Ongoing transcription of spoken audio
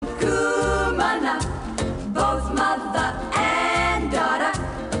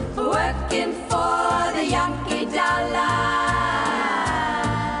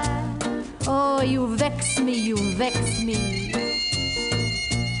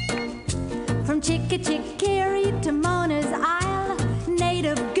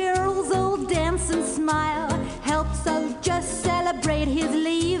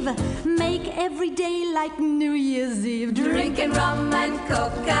every day like New Year's Eve. Drinking rum and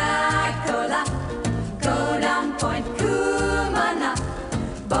Coca-Cola. Go down Point Kumana.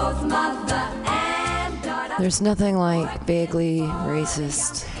 Both mother and daughter. There's nothing like vaguely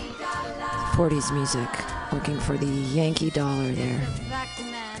racist 40s music working for the Yankee dollar there.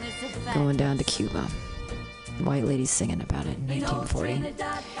 Going down to Cuba. White ladies singing about it in 1940.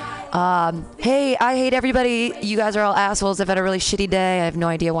 Hey, I hate everybody. You guys are all assholes. I've had a really shitty day. I have no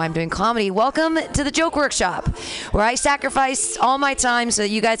idea why I'm doing comedy. Welcome to the Joke Workshop, where I sacrifice all my time so that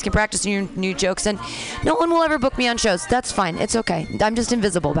you guys can practice your new jokes. And no one will ever book me on shows. That's fine. It's okay. I'm just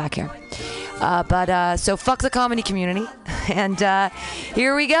invisible back here. So fuck the comedy community. And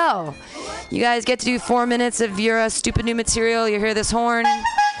here we go. You guys get to do 4 minutes of your stupid new material. You hear this horn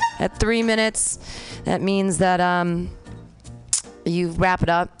at 3 minutes. That means that you wrap it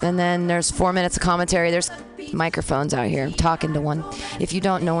up, and then there's 4 minutes of commentary. There's microphones out here talking to one. If you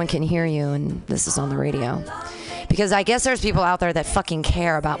don't, no one can hear you, and this is on the radio. Because I guess there's people out there that fucking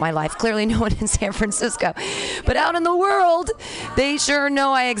care about my life. Clearly no one in San Francisco. But out in the world, they sure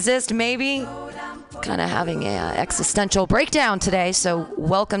know I exist, maybe. Kind of having an existential breakdown today, so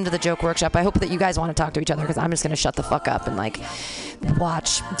welcome to the Joke Workshop. I hope that you guys want to talk to each other, because I'm just going to shut the fuck up and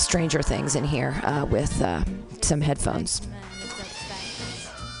watch Stranger Things in here with some headphones.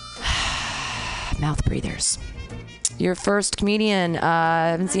 Mouth breathers. Your first comedian. I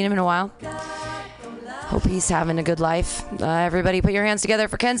haven't seen him in a while. Hope he's having a good life. Everybody put your hands together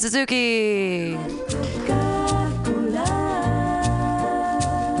for Ken Suzuki.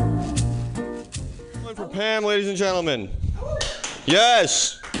 For Pam, ladies and gentlemen.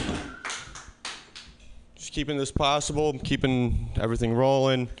 Yes. Just keeping this possible, keeping everything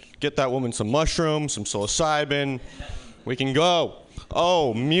rolling. Get that woman some mushrooms, some psilocybin. We can go.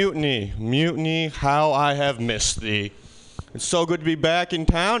 Oh, Mutiny. Mutiny, how I have missed thee. It's so good to be back in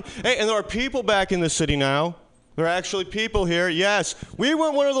town. Hey, and there are people back in the city now. There are actually people here, yes. We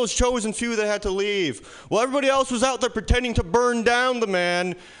weren't one of those chosen few that had to leave. While everybody else was out there pretending to burn down the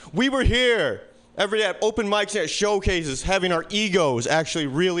man, we were here. Every day at open mics and at showcases, having our egos actually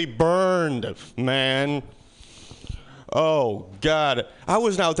really burned, man. Oh, God. I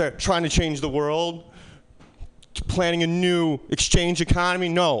wasn't out there trying to change the world, planning a new exchange economy.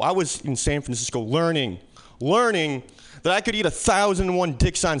 No, I was in San Francisco learning that I could eat 1,001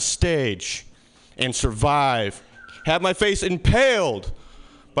 dicks on stage and survive. Have my face impaled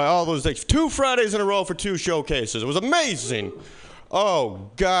by all those dicks. 2 Fridays in a row for 2 showcases. It was amazing.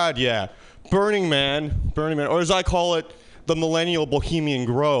 Oh, God, yeah. Burning Man, or as I call it, the Millennial Bohemian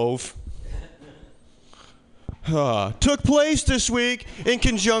Grove, took place this week in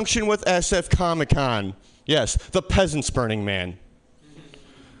conjunction with SF Comic-Con. Yes, the Peasants Burning Man.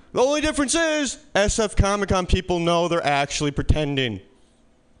 The only difference is SF Comic-Con people know they're actually pretending.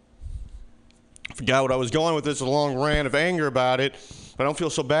 I forgot what I was going with this, a long rant of anger about it, but I don't feel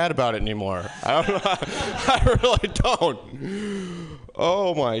so bad about it anymore. I don't know. I really don't.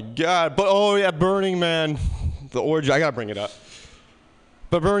 Oh my God. But oh yeah, Burning Man, the orgy, I gotta bring it up.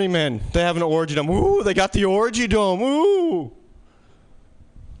 But Burning Man, they have an orgy dome. Ooh, they got the orgy dome. Ooh.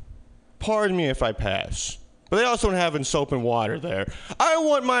 Pardon me if I pass. But they also don't have in soap and water there. I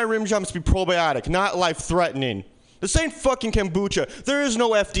want my rim jumps to be probiotic, not life-threatening. This ain't fucking kombucha. There is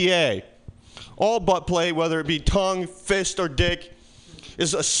no FDA. All butt play, whether it be tongue, fist, or dick,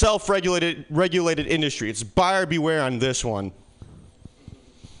 is a self-regulated industry. It's buyer beware on this one.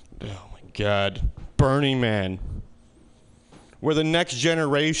 Oh my God. Burning Man. Where the next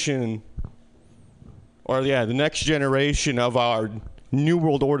generation, the next generation of our New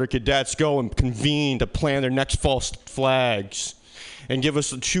World Order cadets go and convene to plan their next false flags and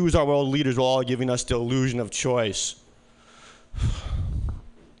choose our world leaders while all giving us the illusion of choice.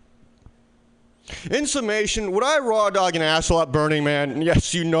 In summation, would I raw dog an asshole at Burning Man?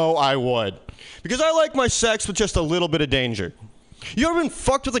 Yes, you know I would. Because I like my sex with just a little bit of danger. You ever been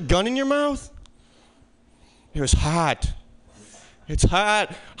fucked with a gun in your mouth? It was hot. It's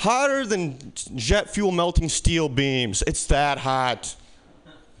hot. Hotter than jet fuel melting steel beams. It's that hot.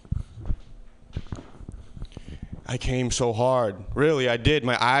 I came so hard. Really, I did.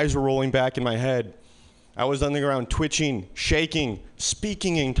 My eyes were rolling back in my head. I was on the ground twitching, shaking,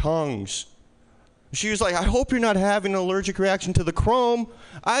 speaking in tongues. She was like, I hope you're not having an allergic reaction to the chrome.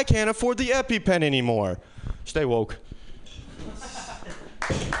 I can't afford the EpiPen anymore. Stay woke.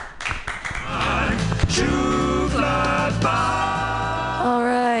 All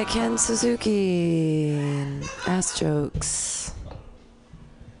right, Ken Suzuki. Ass jokes.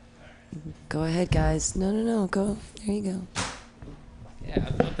 Go ahead, guys. No. Go. There you go. Yeah,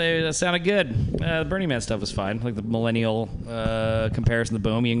 I thought they sounded good. The Burning Man stuff was fine, like the millennial comparison to the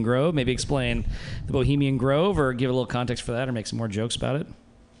Bohemian Grove. Maybe explain the Bohemian Grove, or give a little context for that, or make some more jokes about it.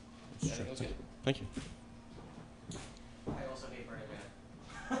 Sure. Thank you. I also hate Burning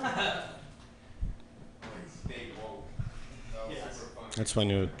Man. That's my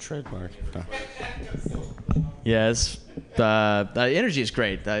new trademark. No. Yes, the energy is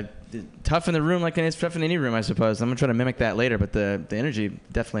great. Tough in the room like it's tough in any room, I suppose. I'm going to try to mimic that later, but the energy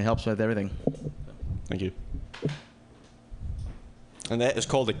definitely helps with everything. Thank you. And that is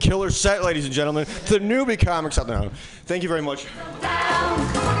called a killer set, ladies and gentlemen. The newbie comics out there. Thank you very much.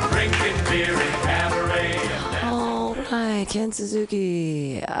 All right, Ken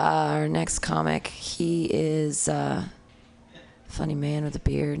Suzuki, our next comic. He is a funny man with a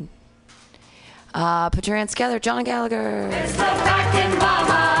beard. Put your hands together, John Gallagher.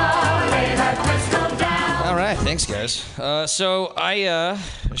 All right, thanks, guys. So I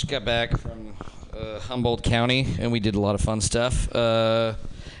just got back from Humboldt County, and we did a lot of fun stuff. I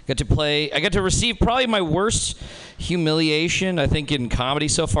got to receive probably my worst humiliation, I think, in comedy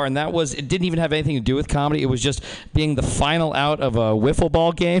so far, and that was, it didn't even have anything to do with comedy. It was just being the final out of a wiffle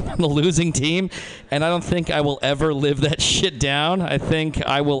ball game on the losing team, and I don't think I will ever live that shit down. I think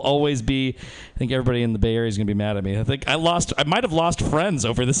I will always be, I think everybody in the Bay Area is going to be mad at me. I think I might have lost friends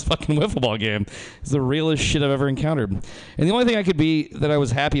over this fucking wiffle ball game. It's the realest shit I've ever encountered. And the only thing that I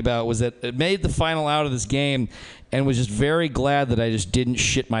was happy about was that it made the final out of this game, and was just very glad that I just didn't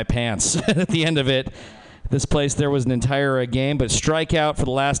shit my pants at the end of it. This place, there was an entire game, but strikeout for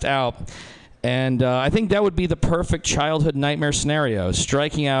the last out. And I think that would be the perfect childhood nightmare scenario,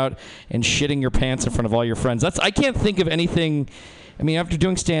 striking out and shitting your pants in front of all your friends. I can't think of anything. I mean, after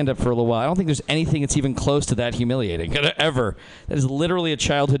doing stand-up for a little while, I don't think there's anything that's even close to that humiliating, ever. That is literally a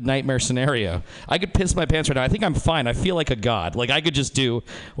childhood nightmare scenario. I could piss my pants right now. I think I'm fine. I feel like a god. Like, I could just do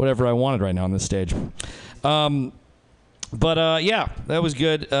whatever I wanted right now on this stage. But yeah, that was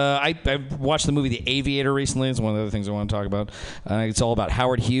good. I watched the movie The Aviator recently. It's one of the other things I want to talk about. It's all about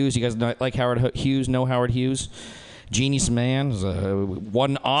Howard Hughes. You guys like Howard Hughes? Know Howard Hughes? Genius man.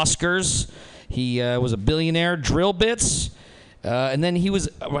 Won Oscars. He was a billionaire. Drill bits. And then he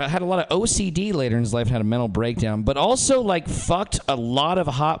had a lot of OCD later in his life and had a mental breakdown. But also, like, fucked a lot of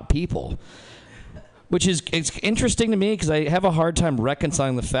hot people. Which is, it's interesting to me because I have a hard time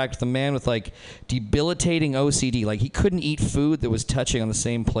reconciling the fact the man with, like, debilitating OCD, like, he couldn't eat food that was touching on the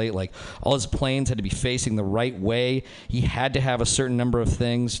same plate. Like, all his planes had to be facing the right way. He had to have a certain number of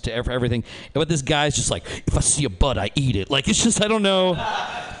things for everything. But this guy's just like, if I see a butt, I eat it. Like, it's just, I don't know.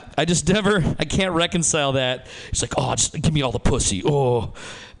 I can't reconcile that. It's like, oh, just give me all the pussy. Oh.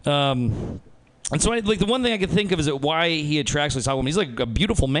 And so, the one thing I could think of is why he attracts this hot woman. He's like a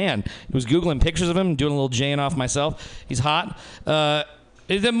beautiful man. He was Googling pictures of him, doing a little jaying off myself. He's hot. The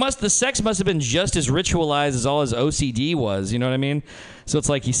sex must have been just as ritualized as all his OCD was. You know what I mean? So it's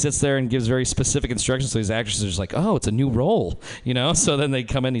like he sits there and gives very specific instructions. So his actresses are just like, oh, it's a new role. You know? So then they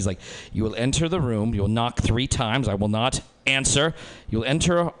come in. He's like, you will enter the room. You will knock 3 times. I will not answer. You'll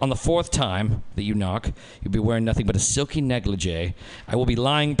enter on the 4th time that you knock. You'll be wearing nothing but a silky negligee. I will be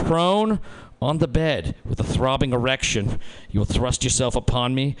lying prone on the bed with a throbbing erection. You will thrust yourself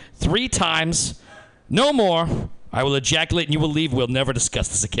upon me 3 times. No more. I will ejaculate and you will leave. We'll never discuss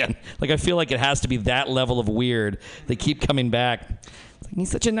this again. Like, I feel like it has to be that level of weird. They keep coming back. It's like, he's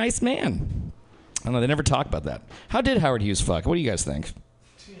such a nice man. I don't know. They never talk about that. How did Howard Hughes fuck? What do you guys think?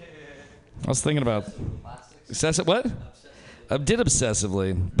 I was thinking about... What? I did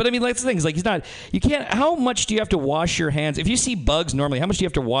obsessively. But I mean, that's the thing. It's like, how much do you have to wash your hands? If you see bugs normally, how much do you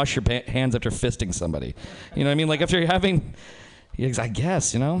have to wash your hands after fisting somebody? You know what I mean? Like, after you're having, I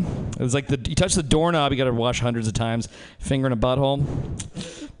guess, you know? It was like you touch the doorknob, you got to wash hundreds of times. Finger in a butthole,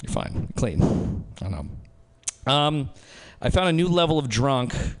 you're fine. Clean. I don't know. I found a new level of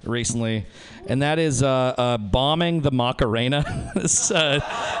drunk recently, and that is bombing the Macarena. It's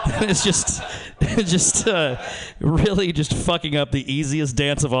just really just fucking up the easiest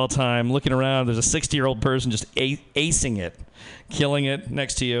dance of all time. Looking around, there's a 60-year-old person just acing it, killing it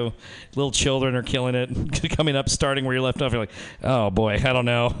next to you. Little children are killing it, coming up, starting where you left off. You're like, oh boy, I don't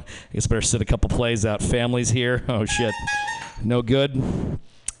know. I guess I better sit a couple plays out. Families here. Oh shit, no good.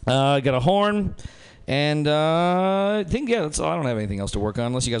 I got a horn. And I think, yeah, that's all. I don't have anything else to work on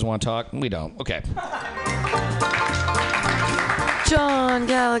unless you guys want to talk. We don't. Okay. John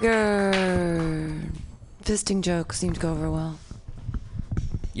Gallagher. Fisting joke seemed to go over well.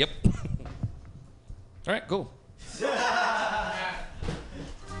 Yep. All right, cool.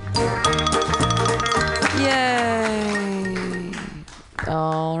 Yay.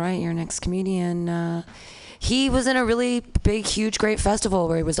 All right, your next comedian. he was in a really big, huge, great festival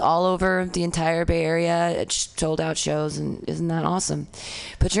where he was all over the entire Bay Area. It sold out shows, and isn't that awesome?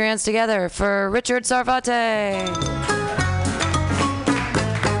 Put your hands together for Richard Sarvate.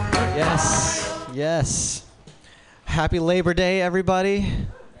 Yes. Happy Labor Day, everybody.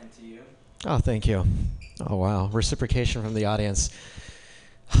 And to you. Oh, thank you. Oh, wow. Reciprocation from the audience.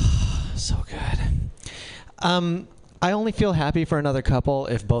 So good. I only feel happy for another couple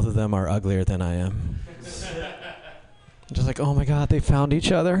if both of them are uglier than I am. I'm just like, oh my God, they found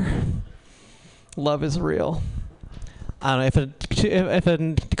each other. Love is real. I don't know, if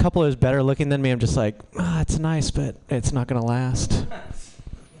a couple is better looking than me, I'm just like, it's nice, but it's not gonna last.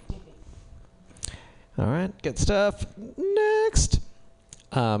 All right, good stuff. Next,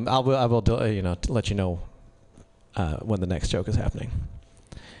 I will let you know when the next joke is happening.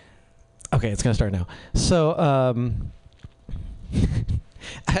 Okay, it's gonna start now. So,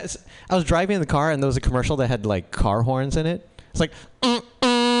 as I was driving in the car, and there was a commercial that had like car horns in it. It's like,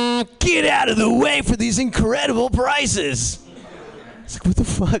 get out of the way for these incredible prices. It's like, what the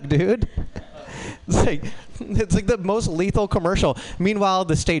fuck, dude? It's like the most lethal commercial. Meanwhile,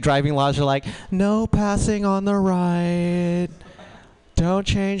 the state driving laws are like, no passing on the right. Don't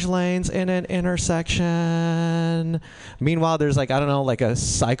change lanes in an intersection. Meanwhile, there's like, I don't know, like a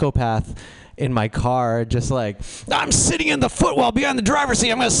psychopath in my car, just like, I'm sitting in the footwell behind the driver's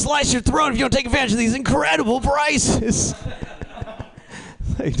seat. I'm going to slice your throat if you don't take advantage of these incredible prices.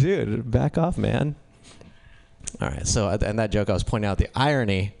 Like, dude, back off, man. All right, so in that joke, I was pointing out the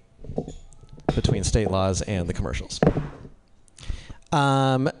irony between state laws and the commercials.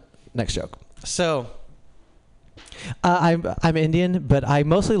 Next joke. So, I'm Indian, but I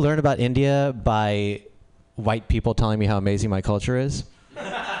mostly learned about India by white people telling me how amazing my culture is.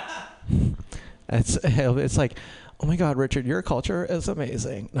 It's like, oh my God, Richard, your culture is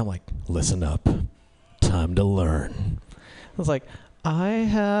amazing. And I'm like, listen up, time to learn. I was like, I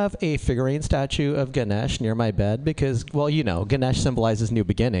have a figurine statue of Ganesh near my bed because, well, you know, Ganesh symbolizes new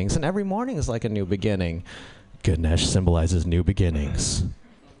beginnings, and every morning is like a new beginning. Ganesh symbolizes new beginnings.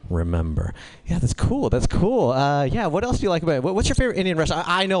 Remember. Yeah, that's cool. That's cool. Yeah, what else do you like about it? What's your favorite Indian restaurant?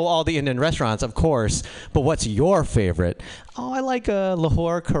 I know all the Indian restaurants, of course, but what's your favorite? Oh, I like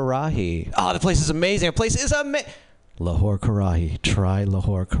Lahore Karahi. Oh, the place is amazing. The place is amazing. Lahore Karahi. Try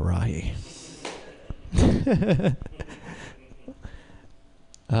Lahore Karahi.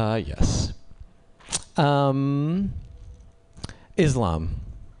 Yes. Islam.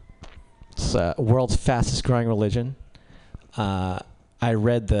 It's world's fastest growing religion. I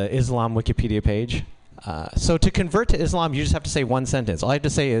read the Islam Wikipedia page. So to convert to Islam, you just have to say one sentence. All I have to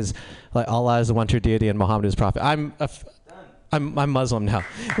say is, like, Allah is the one true deity and Muhammad is prophet. I'm Muslim now.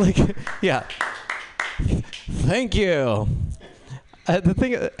 Like, yeah. Thank you. The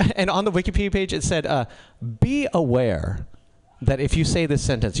thing, and on the Wikipedia page it said, be aware that if you say this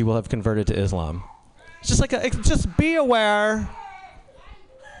sentence, you will have converted to Islam. It's just like just be aware.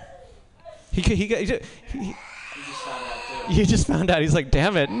 He just found out. He's like,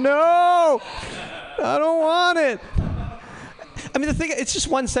 damn it, no, I don't want it. I mean, the thing, it's just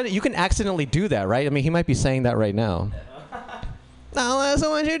one sentence. You can accidentally do that, right? I mean, he might be saying that right now. Allah is the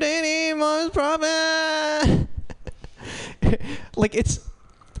one true deity, Muhammad is prophet. Like,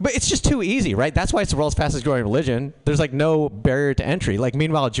 but it's just too easy, right? That's why it's the world's fastest growing religion. There's like no barrier to entry. Like,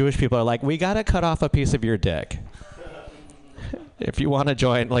 meanwhile, Jewish people are like, we gotta cut off a piece of your dick. If you want to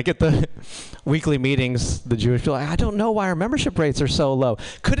join, like at the weekly meetings, the Jewish people are like, I don't know why our membership rates are so low.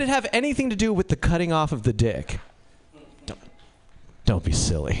 Could it have anything to do with the cutting off of the dick? Don't be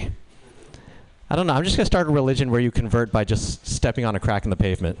silly. I don't know. I'm just gonna start a religion where you convert by just stepping on a crack in the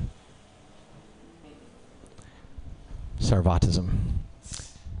pavement. Sarvatism.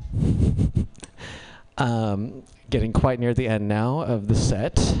 Getting quite near the end now of the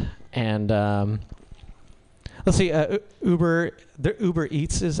set, and let's see. Uber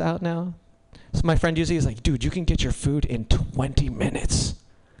Eats is out now. So my friend usually is like, dude, you can get your food in 20 minutes.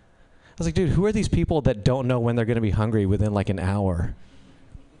 I was like, dude, who are these people that don't know when they're going to be hungry within like an hour?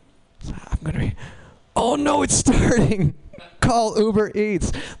 So I'm going to be, oh no, it's starting. Call Uber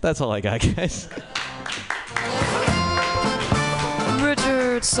Eats. That's all I got, guys.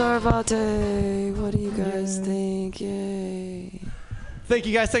 Richard Sarvate, what do you guys think? Yay. Thank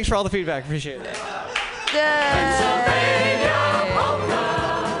you guys. Thanks for all the feedback. Appreciate it.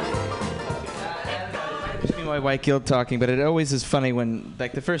 Just me and my white guild talking, but it always is funny when,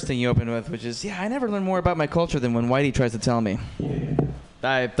 like, the first thing you open with, which is, yeah, I never learn more about my culture than when Whitey tries to tell me.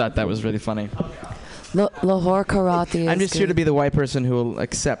 I thought that was really funny. Lahore Karate. I'm just here to be the white person who will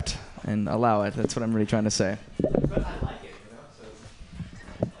accept and allow it. That's what I'm really trying to say. But I like it,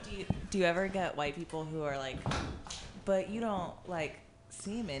 you know. So Do you ever get white people who are like, but you don't like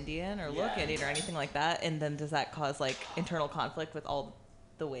seem Indian or look Indian or anything like that? And then does that cause like internal conflict with all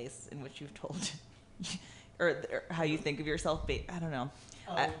the ways in which you've told or how you think of yourself? I don't know.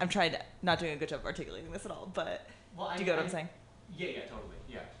 I'm trying to, not doing a good job of articulating this at all, but do you get what I'm saying? Yeah, totally.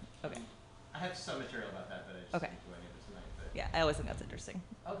 Yeah. Okay. I have some material about that, but I just Okay. didn't do any of it tonight. But Yeah, I always think that's interesting.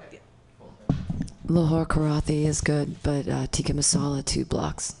 okay. Yeah. Cool. Lahore Karathi is good, but tikka masala 2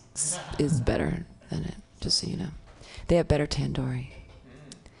 blocks is better than it, just so you know. They have better tandoori.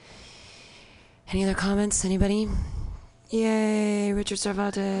 Any other comments? Anybody? Yay, Richard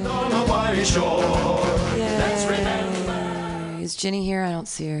Cervantes. Yay. Is Ginny here? I don't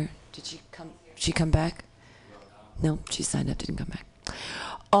see her. Did she come back? No, she signed up, didn't come back.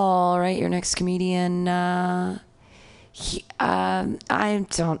 All right, your next comedian. I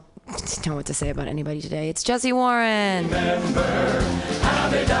don't know what to say about anybody today. It's Jesse Warren.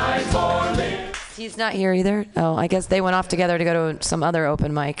 He's not here either. Oh, I guess they went off together to go to some other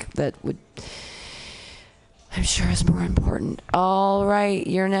open mic that would, I'm sure, is more important. All right,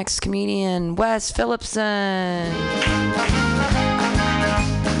 your next comedian, Wes Phillipson. All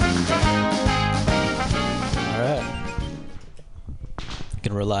right.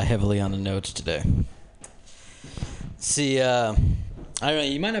 Gonna rely heavily on the notes today. See, I don't know,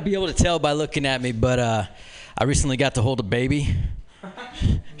 you might not be able to tell by looking at me, but I recently got to hold a baby.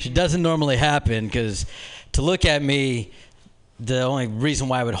 It doesn't normally happen, because to look at me, the only reason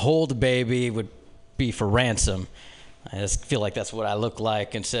why I would hold a baby would be for ransom. I just feel like that's what I look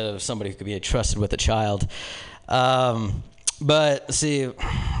like instead of somebody who could be trusted with a child. But see,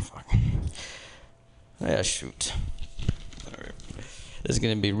 yeah, shoot. This is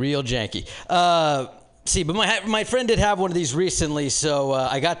going to be real janky. See, but my friend did have one of these recently, so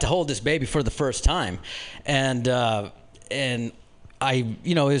I got to hold this baby for the first time, and I,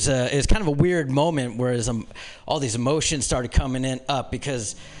 you know, it was kind of a weird moment, whereas all these emotions started coming up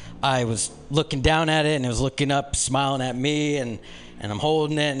because I was looking down at it and it was looking up, smiling at me, and I'm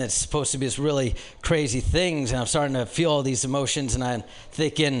holding it, and it's supposed to be this really crazy things, and I'm starting to feel all these emotions, and I'm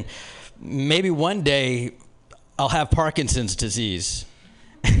thinking maybe one day I'll have Parkinson's disease.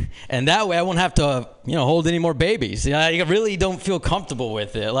 And that way I won't have to, you know, hold any more babies. I really don't feel comfortable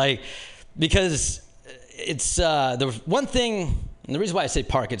with it, like, because it's the one thing, and the reason why I say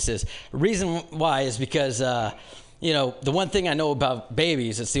Parkinson's, the reason why is because, you know, the one thing I know about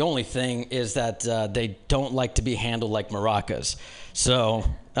babies, it's the only thing, is that they don't like to be handled like maracas. So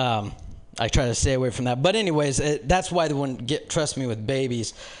I try to stay away from that. But anyways, that's why they wouldn't trust me with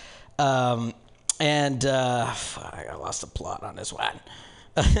babies. I lost the plot on this one.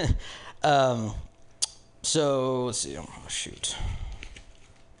 So let's see. Oh, shoot.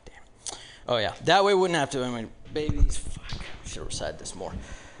 Damn. Oh yeah. That way we wouldn't have to. I mean, babies. Fuck. I should have recited this more.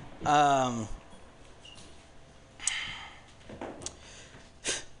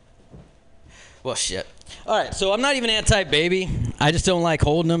 Well, shit. All right. So I'm not even anti-baby. I just don't like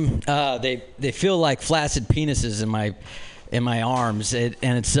holding them. They feel like flaccid penises in my arms, and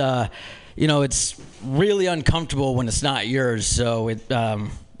it's you know, it's really uncomfortable when it's not yours. So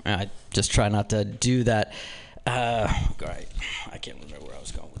I just try not to do that. Right. I can't remember where I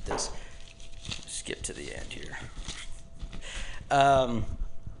was going with this. Skip to the end here. I'm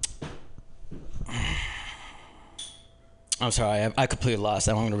sorry. I completely lost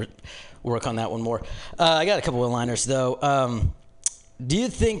that. I'm going to work on that one more. I got a couple of liners though. Do you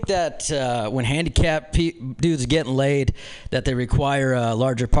think that when handicapped dudes are getting laid, that they require a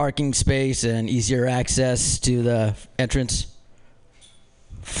larger parking space and easier access to the entrance?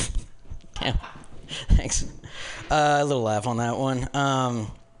 Yeah, thanks. A little laugh on that one. I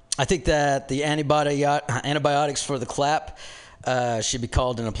think that the antibiotics for the clap should be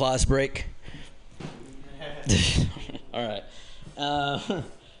called an applause break. All right.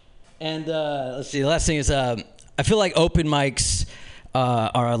 Let's see. The last thing is I feel like open mics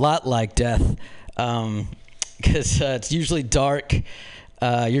are a lot like death, because it's usually dark,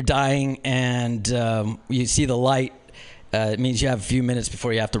 you're dying, and you see the light. It means you have a few minutes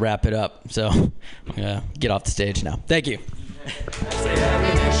before you have to wrap it up. So I'm going to get off the stage now. Thank you.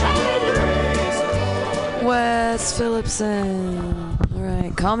 Wes Phillipson. All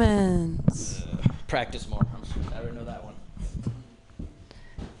right, comments. Practice more. I already know that one.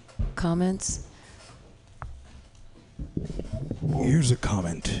 Comments? Here's a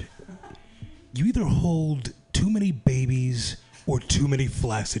comment. You either hold too many babies or too many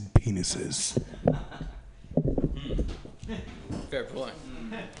flaccid penises. Fair point.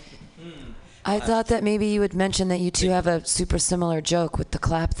 I thought that maybe you would mention that you two have a super similar joke with the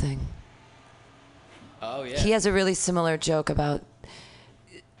clap thing. Oh, yeah. He has a really similar joke about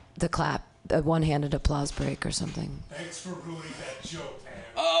the clap, a one-handed applause break or something. Thanks for ruining that joke, man.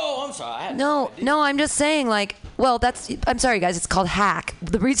 Oh, I'm sorry. No, I'm just saying, like, well, I'm sorry, guys, it's called hack.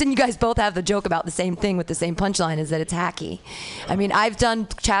 The reason you guys both have the joke about the same thing with the same punchline is that it's hacky. I mean, I've done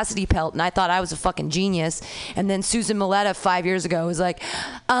Chastity Pelt, and I thought I was a fucking genius, and then Susan Milletta 5 years ago was like,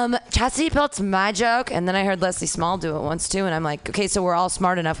 Chastity Pelt's my joke, and then I heard Leslie Small do it once, too, and I'm like, okay, so we're all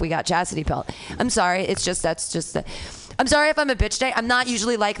smart enough, we got Chastity Pelt. I'm sorry, I'm sorry if I'm a bitch today. I'm not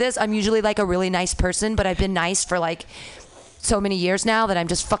usually like this. I'm usually like a really nice person, but I've been nice for like so many years now that I'm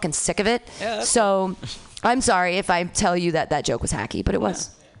just fucking sick of it. Yeah, so I'm sorry if I tell you that joke was hacky, but it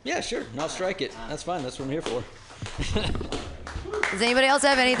was. Yeah, sure. I'll strike it. That's fine. That's what I'm here for. Does anybody else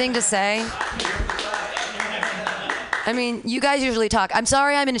have anything to say? I mean, you guys usually talk. I'm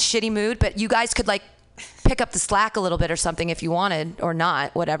sorry I'm in a shitty mood, but you guys could like pick up the slack a little bit or something if you wanted, or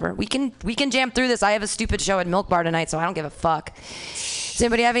not, whatever. We can jam through this. I have a stupid show at Milk Bar tonight, so I don't give a fuck. Does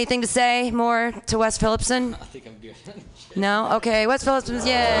anybody have anything to say more to Wes Phillipson? I think I'm good. No? Okay, Wes Phillipson,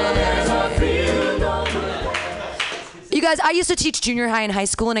 yeah. You guys, I used to teach junior high and high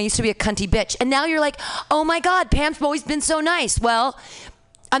school, and I used to be a cunty bitch. And now you're like, oh my God, Pam's always been so nice. Well,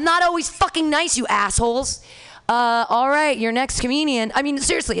 I'm not always fucking nice, you assholes. All right, your next comedian. I mean,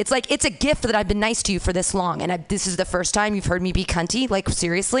 seriously, it's like, it's a gift that I've been nice to you for this long, and this is the first time you've heard me be cunty. Like,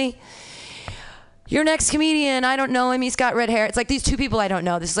 seriously? Your next comedian, I don't know him, he's got red hair. It's like these two people I don't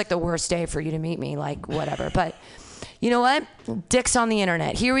know. This is like the worst day for you to meet me, like, whatever. But you know what? Dicks on the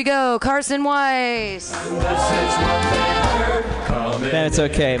internet. Here we go, Carson Weiss. Man, it's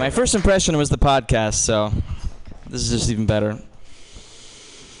okay. My first impression was the podcast, so this is just even better.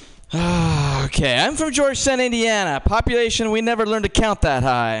 Okay, I'm from Georgetown, Indiana. Population, we never learned to count that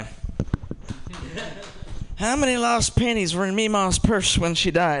high. How many lost pennies were in Meemaw's purse when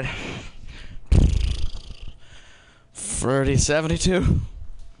she died? 72.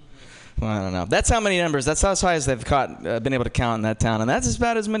 Well, I don't know. That's how many numbers. That's how high as they've been able to count in that town, and that's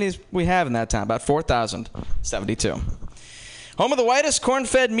about as many as we have in that town. About 4,072. Home of the whitest,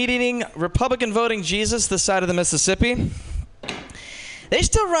 corn-fed, meat-eating, Republican-voting Jesus this side of the Mississippi. They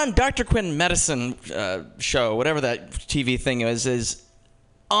still run Dr. Quinn Medicine show, whatever that TV thing is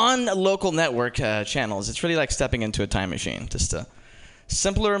on local network channels. It's really like stepping into a time machine. Just a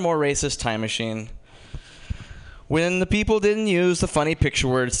simpler, more racist time machine. When the people didn't use the funny picture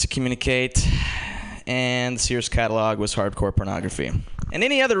words to communicate, and the Sears catalog was hardcore pornography. And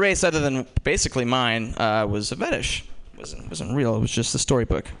any other race other than basically mine was a fetish. It wasn't real. It was just a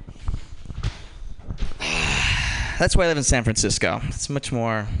storybook. That's why I live in San Francisco. It's much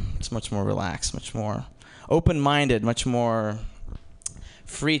more relaxed, much more open-minded, much more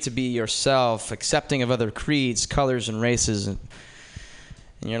free to be yourself, accepting of other creeds, colors, and races, and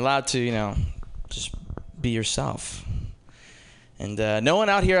you're allowed to, just be yourself. And no one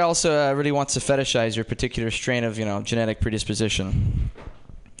out here also really wants to fetishize your particular strain of, genetic predisposition,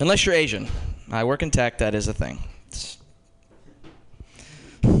 unless you're Asian. I work in tech. That is a thing.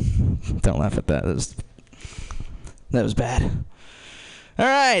 Don't laugh at that. That was bad. All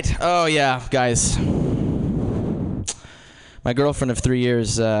right. Oh, yeah, guys. My girlfriend of 3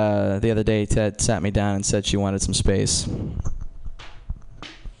 years the other day sat me down and said she wanted some space.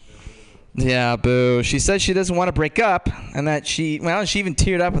 Yeah, boo. She said she doesn't want to break up, and that she even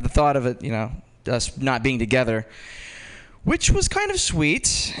teared up at the thought of it, us not being together, which was kind of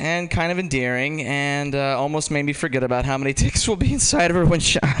sweet and kind of endearing and almost made me forget about how many dicks will be inside of her when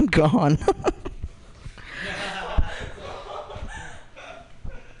I'm gone.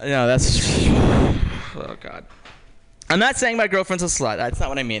 No, that's... Oh, God. I'm not saying my girlfriend's a slut. That's not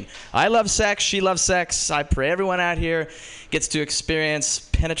what I mean. I love sex. She loves sex. I pray everyone out here gets to experience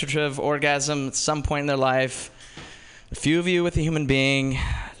penetrative orgasm at some point in their life. A few of you with a human being.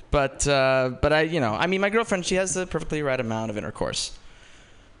 But my girlfriend, she has the perfectly right amount of intercourse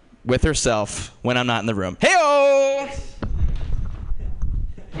with herself when I'm not in the room. Hey-o!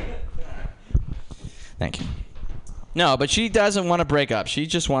 Thank you. No, but she doesn't want to break up. She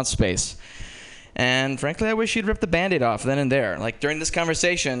just wants space. And frankly, I wish she'd rip the Band-Aid off then and there. Like, during this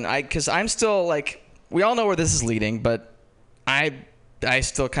conversation, because I'm still, like, we all know where this is leading, but I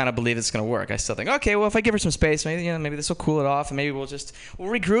still kind of believe it's going to work. I still think, okay, well, if I give her some space, maybe this will cool it off, and maybe we'll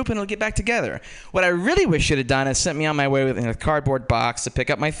regroup and we'll get back together. What I really wish she'd have done is sent me on my way with a cardboard box to pick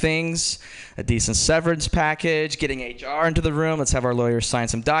up my things, a decent severance package, getting HR into the room, let's have our lawyers sign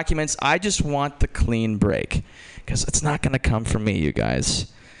some documents. I just want the clean break, because it's not going to come from me, you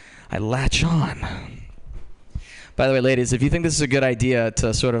guys. I latch on. By the way, ladies, if you think this is a good idea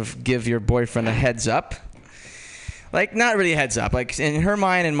to sort of give your boyfriend a heads up, like, not really a heads up. Like, in her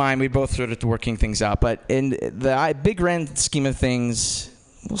mind and mine, we both sort of working things out. But in the big grand scheme of things,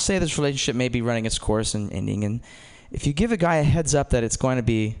 we'll say this relationship may be running its course and ending, and if you give a guy a heads up that it's going to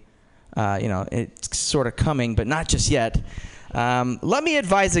be, it's sort of coming, but not just yet, let me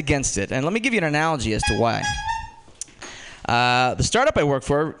advise against it, and let me give you an analogy as to why. The startup I work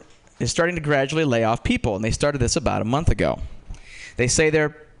for is starting to gradually lay off people, and they started this about a month ago. They say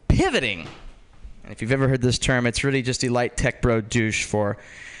they're pivoting. And if you've ever heard this term, it's really just a light tech bro douche for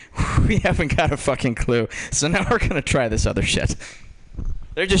we haven't got a fucking clue. So now we're going to try this other shit.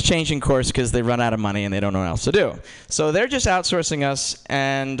 They're just changing course because they run out of money and they don't know what else to do. So they're just outsourcing us,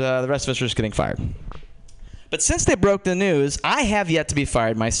 and the rest of us are just getting fired. But since they broke the news, I have yet to be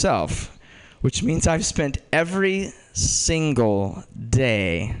fired myself, which means I've spent every single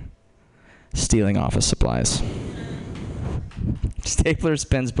day stealing office supplies. Staplers,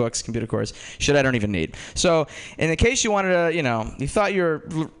 pens, books, computer cores. Shit I don't even need. So, in the case you wanted to, you thought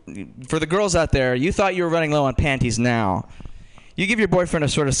for the girls out there, you thought you were running low on panties now. You give your boyfriend a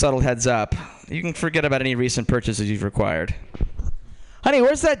sort of subtle heads up. You can forget about any recent purchases you've required. Honey,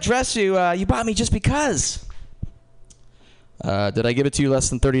 where's that dress you bought me just because? Did I give it to you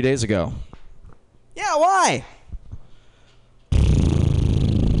less than 30 days ago? Yeah, why?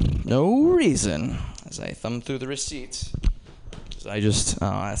 No reason. As I thumb through the receipts. I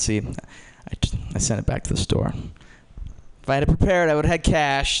sent it back to the store. If I had it prepared, I would have had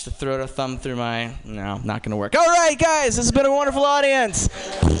cash to throw a thumb through my... No, not going to work. All right, guys, this has been a wonderful audience.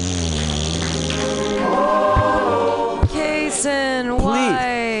 Kason, Please. why?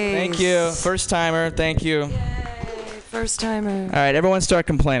 Thank you. First timer, thank you. Yay, first timer. All right, everyone start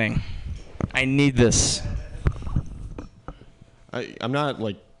complaining. I need this. I'm not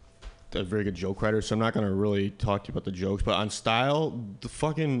a very good joke writer, so I'm not gonna really talk to you about the jokes. But on style,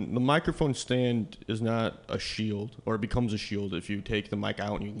 the microphone stand is not a shield, or it becomes a shield if you take the mic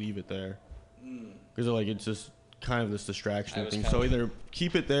out and you leave it there, because it's just kind of this distraction thing. So either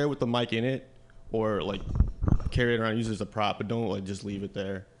keep it there with the mic in it, or carry it around, use it as a prop, but don't just leave it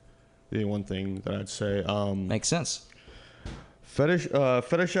there. The one thing that I'd say. Makes sense.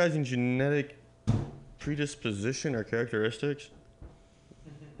 Fetishizing genetic predisposition or characteristics.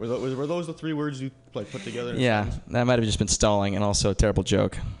 Were those the three words you put together? Yeah, that might have just been stalling and also a terrible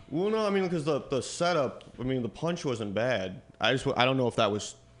joke. Well, no, because the setup, the punch wasn't bad. I don't know if that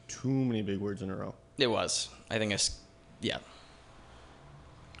was too many big words in a row. It was. I think yeah.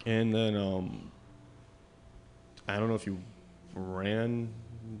 And then I don't know if you ran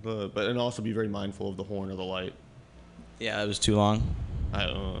and also be very mindful of the horn or the light. Yeah, that was too long. I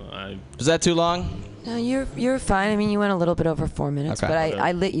don't know. Was that too long? No, you're fine. You went a little bit over 4 minutes, Okay. but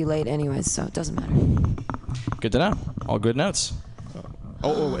I lit you late anyways, so it doesn't matter. Good to know. All good notes.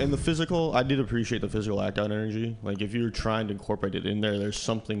 And the physical, I did appreciate the physical act out energy. If you're trying to incorporate it in there's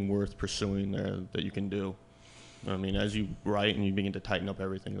something worth pursuing there that you can do. As you write and you begin to tighten up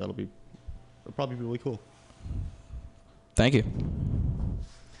everything, it'll probably be really cool. Thank you.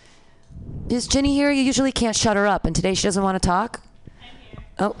 Is Jenny here? You usually can't shut her up, and today she doesn't want to talk?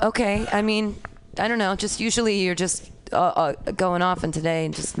 Oh, okay. I don't know. Just usually you're just going off, and today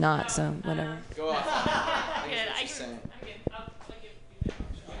just not. So whatever. Go off.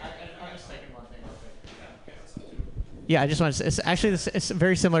 Yeah, I just want to say, it's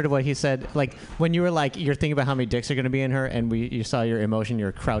very similar to what he said. When you were you're thinking about how many dicks are going to be in her, and you saw your emotion,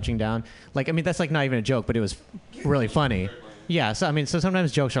 you're crouching down. That's not even a joke, but it was really funny. Yeah, so so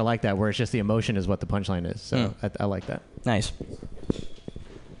sometimes jokes are like that, where it's just the emotion is what the punchline is. So I like that. Nice.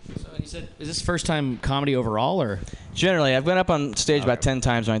 So you said, is this first time comedy overall, or? Generally, I've gone up on stage about 10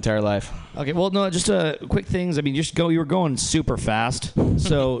 times my entire life. Okay, well, no, just quick things. You were going super fast.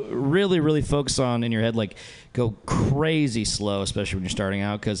 So really, really focus on, in your head, go crazy slow, especially when you're starting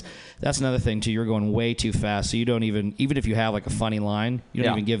out, because that's another thing, too. You're going way too fast, so you don't even if you have, a funny line, you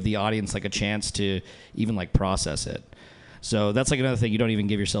don't even give the audience, a chance to even, process it. So that's another thing. You don't even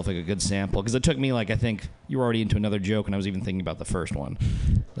give yourself a good sample, because it took me I think you were already into another joke, and I was even thinking about the first one,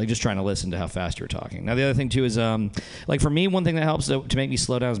 just trying to listen to how fast you were talking. Now the other thing too is for me, one thing that helps to make me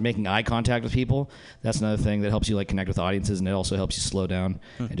slow down is making eye contact with people. That's another thing that helps you connect with audiences, and it also helps you slow down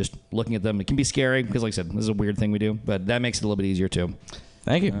and just looking at them. It can be scary because, like I said, this is a weird thing we do, but that makes it a little bit easier too.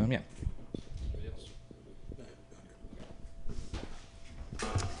 Thank you. Yeah.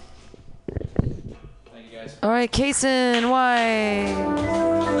 All right, Kason, why?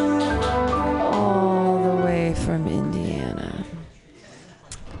 All the way from Indiana.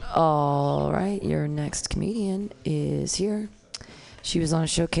 All right, your next comedian is here. She was on a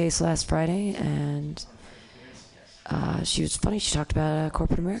showcase last Friday, and she was funny. She talked about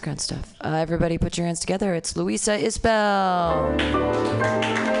corporate America and stuff. Everybody put your hands together. It's Louisa Isbell.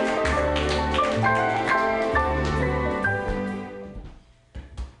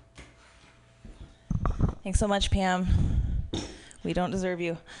 Thanks so much, Pam. We don't deserve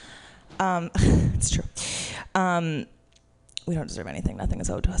you. It's true. We don't deserve anything. Nothing is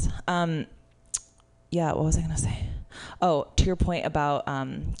owed to us. Yeah, what was I going to say? Oh, to your point about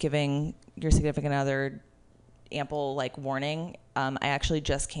giving your significant other ample like warning. I actually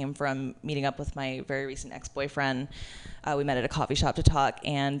just came from meeting up with my very recent ex-boyfriend. We met at a coffee shop to talk,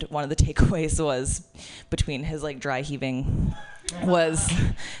 and one of the takeaways was between his like dry heaving was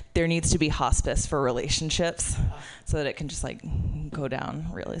there needs to be hospice for relationships so that it can just like go down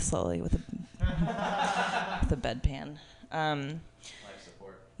really slowly with a bedpan. Life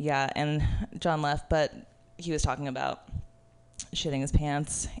support. Yeah, and John left, but he was talking about shitting his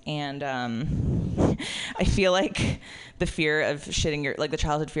pants, and I feel like the fear of shitting the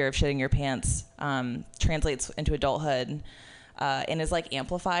childhood fear of shitting your pants translates into adulthood and is like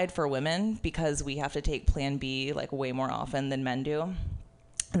amplified for women because we have to take Plan B like way more often than men do,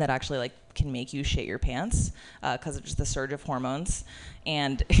 and that actually like can make you shit your pants because of just the surge of hormones,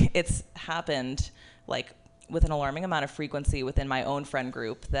 and it's happened like with an alarming amount of frequency within my own friend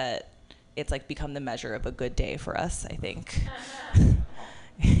group that it's like become the measure of a good day for us, I think.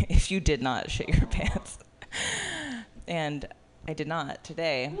 If you did not shit your pants. And I did not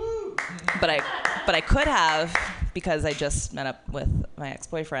today. But I could have because I just met up with my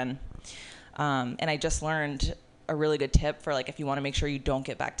ex-boyfriend. And I just learned a really good tip for like if you want to make sure you don't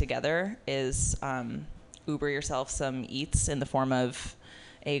get back together is Uber yourself some eats in the form of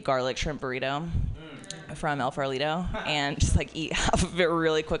a garlic shrimp burrito from El Farolito and just like eat half of it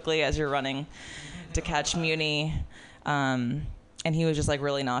really quickly as you're running to catch Muni. And he was just like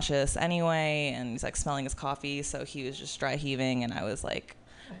really nauseous anyway, and he's like smelling his coffee, so he was just dry heaving, and I was like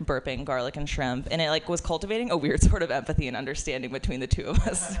burping garlic and shrimp, and it like was cultivating a weird sort of empathy and understanding between the two of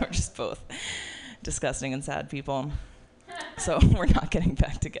us. We're just both disgusting and sad people, so we're not getting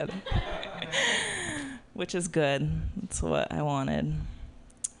back together, which is good. That's what I wanted.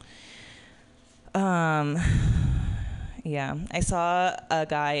 Yeah, I saw a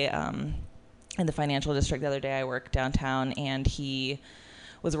guy in the financial district the other day. I work downtown, and he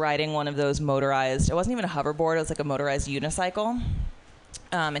was riding one of those motorized, it wasn't even a hoverboard, it was like a motorized unicycle,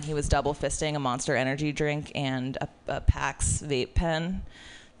 and he was double fisting a Monster Energy drink and a PAX vape pen,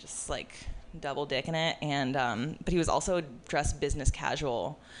 just like double dicking it, and but he was also dressed business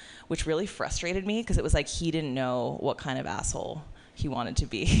casual, which really frustrated me because it was like he didn't know what kind of asshole he wanted to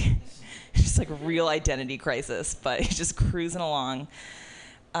be. Just like a real identity crisis, but he's just cruising along.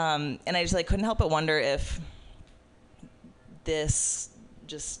 And I just like couldn't help but wonder if this,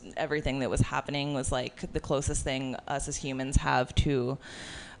 just everything that was happening was like the closest thing us as humans have to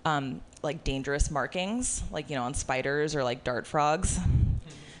like dangerous markings, like, you know, on spiders or like dart frogs.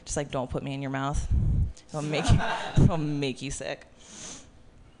 Just like, don't put me in your mouth. It'll make you sick.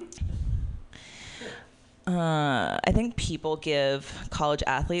 I think people give college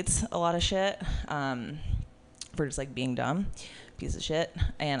athletes a lot of shit for just like being dumb, piece of shit.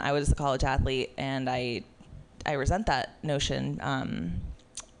 And I was a college athlete, and I resent that notion.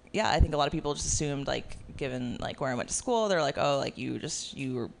 Yeah, I think a lot of people just assumed, like, given like where I went to school, they're like, oh, like you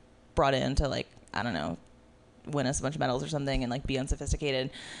were brought in to like, I don't know, win us a bunch of medals or something and like be unsophisticated.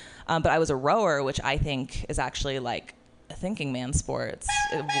 But I was a rower, which I think is actually like a thinking man's sport. It's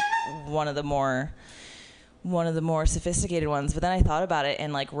one of the more sophisticated ones. But then I thought about it,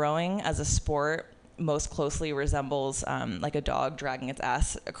 and like rowing as a sport most closely resembles like a dog dragging its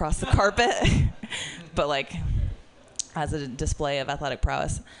ass across the carpet, but like as a display of athletic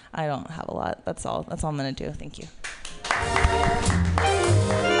prowess. I don't have a lot. That's all I'm gonna do. Thank you.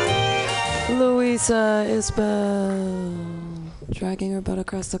 Louisa Isbell dragging her butt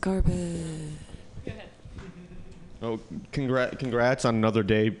across the carpet. Go ahead. Oh, congrats on another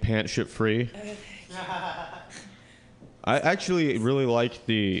day pant shit free. I actually really liked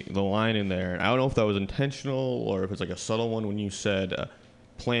the line in there. I don't know if that was intentional or if it's like a subtle one when you said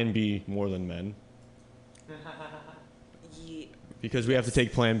Plan B more than men. Because we have to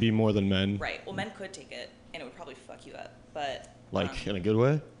take Plan B more than men. Right. Well, men could take it, and it would probably fuck you up, but... Like, in a good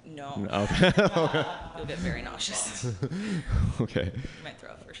way? No. Okay. You'll get very nauseous. Okay. You might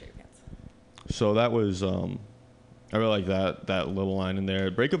throw up for shit your pants. So that was, I really like that little line in there.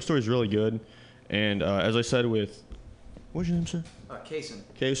 Breakup Story is really good. And as I said with... What's your name, sir?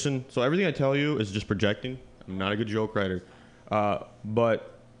 Kaysen. So everything I tell you is just projecting. I'm not a good joke writer.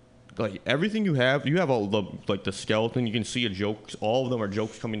 But... like everything you have all the skeleton. You can see a joke. All of them are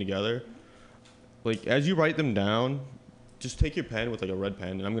jokes coming together. Like as you write them down, just take your pen with like a red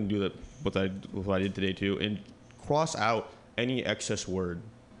pen, and I'm gonna do that what I did today too, and cross out any excess word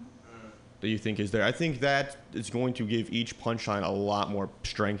that you think is there. I think that is going to give each punchline a lot more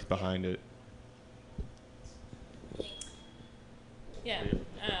strength behind it. Yeah.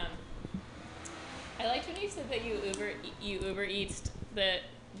 I liked when you said that you Uber Eats the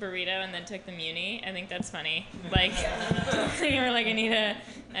burrito and then took the Muni. I think that's funny. Like, you were like, I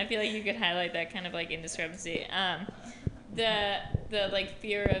feel like you could highlight that kind of like indiscrepancy. The like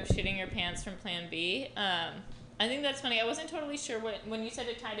fear of shitting your pants from Plan B. I think that's funny. I wasn't totally sure when you said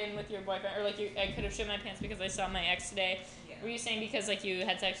it tied in with your boyfriend, or like I could have shit my pants because I saw my ex today. Yeah. Were you saying because like you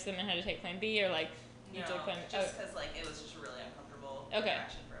had sex with him and had to take Plan B, or like you took Plan B? Just because like it was just a really uncomfortable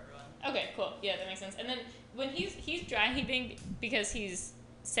interaction for everyone. Okay, cool. Yeah, that makes sense. And then when he's dry heaving because he's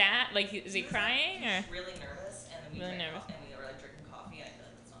sad, like is he crying or? Really nervous, and then we were like drinking coffee. I feel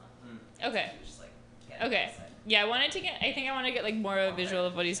like that's not. Okay. So just, like, okay. Yeah, I think I want to get like more of a visual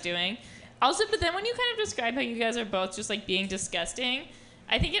of what he's doing. Also, but then when you kind of describe how you guys are both just like being disgusting,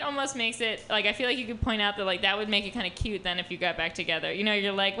 I think it almost makes it like I feel like you could point out that like that would make it kind of cute then if you got back together. You know,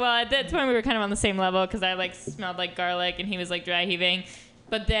 you're like, well, at that point we were kind of on the same level because I like smelled like garlic and he was like dry heaving.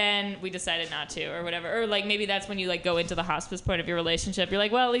 But then we decided not to, or whatever. Or like maybe that's when you like go into the hospice point of your relationship. You're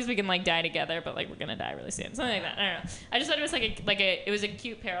like, well, at least we can like die together, but like we're gonna die really soon, something like that. I don't know. I just thought it was it was a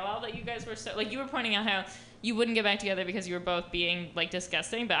cute parallel that you guys were so like you were pointing out how you wouldn't get back together because you were both being like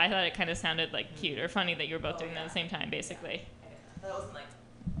disgusting, but I thought it kind of sounded like cute or funny that you were both doing that at the same time, basically. That wasn't like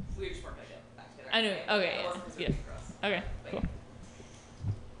we just weren't gonna get back together. I knew. Okay. Yeah. Okay. Cool.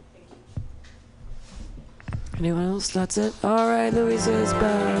 Anyone else? That's it? All right, Louis is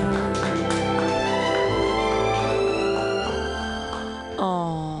back.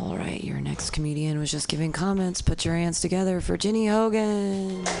 All right, your next comedian was just giving comments. Put your hands together for Ginny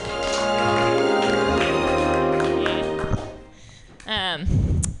Hogan.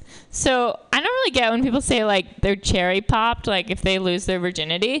 So I don't really get when people say like they're cherry popped, like if they lose their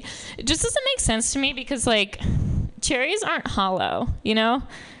virginity. It just doesn't make sense to me because like cherries aren't hollow, you know?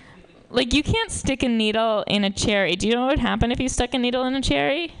 Like you can't stick a needle in a cherry. Do you know what would happen if you stuck a needle in a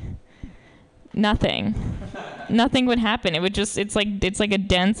cherry? Nothing. Nothing would happen. It would just it's like a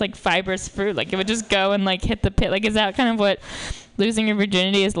dense like fibrous fruit. Like it would just go and like hit the pit. Like is that kind of what losing your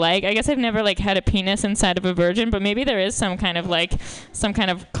virginity is like? I guess I've never like had a penis inside of a virgin, but maybe there is some kind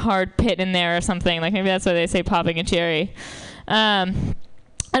of hard pit in there or something. Like maybe that's why they say popping a cherry.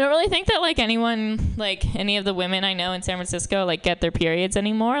 I don't really think that like anyone, like any of the women I know in San Francisco, like get their periods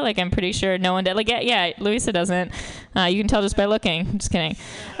anymore. Like I'm pretty sure no one did. Like yeah, Louisa doesn't. You can tell just by looking. I'm just kidding.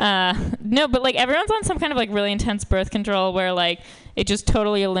 No, but like everyone's on some kind of like really intense birth control where like it just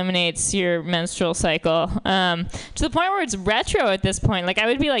totally eliminates your menstrual cycle to the point where it's retro at this point. Like I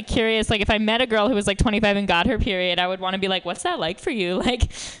would be like curious, like if I met a girl who was like 25 and got her period, I would want to be like, what's that like for you? Like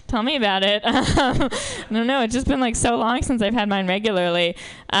tell me about it. I don't know. It's just been like so long since I've had mine regularly.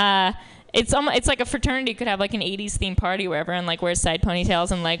 It's like a fraternity could have like an 80s themed party where everyone like wears side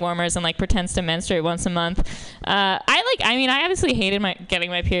ponytails and leg warmers and like pretends to menstruate once a month. I obviously hated getting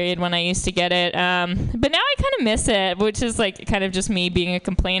my period when I used to get it, but now I kind of miss it, which is like kind of just me being a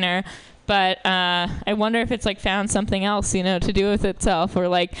complainer. But I wonder if it's like found something else, you know, to do with itself, or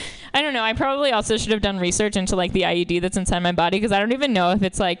like I don't know. I probably also should have done research into like the IUD that's inside my body because I don't even know if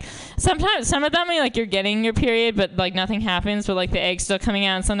it's like sometimes some of them like you're getting your period but like nothing happens, but like the egg's still coming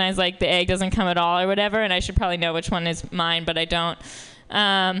out, and sometimes like the egg doesn't come at all or whatever. And I should probably know which one is mine, but I don't.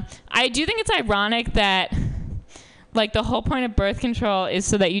 I do think it's ironic that like the whole point of birth control is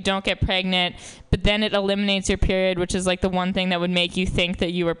so that you don't get pregnant, but then it eliminates your period, which is like the one thing that would make you think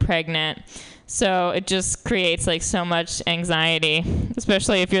that you were pregnant. So it just creates like so much anxiety,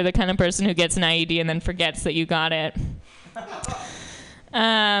 especially if you're the kind of person who gets an IUD and then forgets that you got it.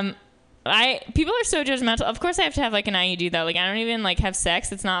 People are so judgmental. Of course I have to have like an IUD though. Like I don't even like have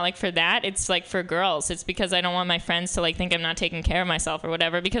sex. It's not like for that. It's like for girls. It's because I don't want my friends to like think I'm not taking care of myself or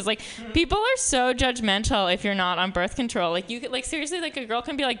whatever, because like people are so judgmental if you're not on birth control. Like you could like seriously like a girl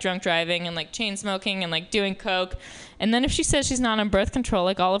can be like drunk driving and like chain smoking and like doing coke, and then if she says she's not on birth control,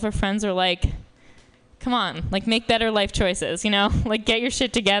 like all of her friends are like, come on, like make better life choices, you know? Like get your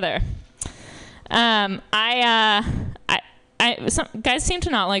shit together. Some guys seem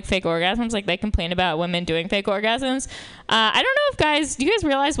to not like fake orgasms. Like they complain about women doing fake orgasms. I don't know if do you guys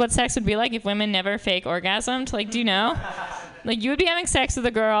realize what sex would be like if women never fake orgasmed? Like, do you know? Like you would be having sex with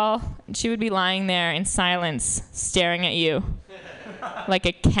a girl and she would be lying there in silence, staring at you like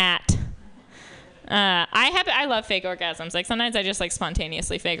a cat. I love fake orgasms. Like sometimes I just like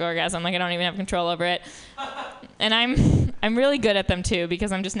spontaneously fake orgasm. Like I don't even have control over it. And I'm really good at them too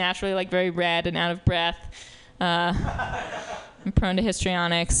because I'm just naturally like very red and out of breath. I'm prone to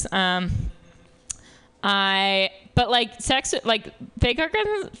histrionics. But like sex, like fake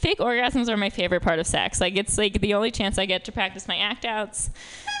orgasms are my favorite part of sex. Like it's like the only chance I get to practice my act outs.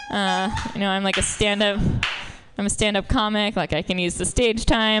 I'm like a stand-up I'm a stand-up comic. Like, I can use the stage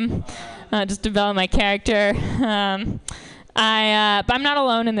time, just develop my character. But I'm not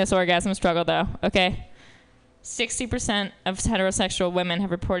alone in this orgasm struggle, though. Okay, 60% of heterosexual women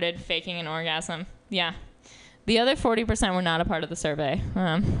have reported faking an orgasm. Yeah, the other 40% were not a part of the survey.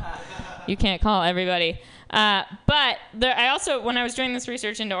 You can't call everybody. But I also, when I was doing this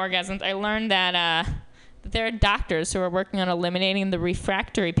research into orgasms, I learned that there are doctors who are working on eliminating the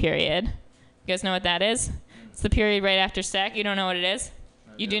refractory period. You guys know what that is? It's the period right after sex. You don't know what it is?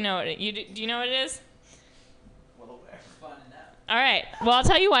 You do know what it is. Do you know what it is? All right. Well, I'll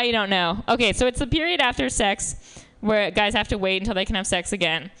tell you why you don't know. Okay, so it's the period after sex where guys have to wait until they can have sex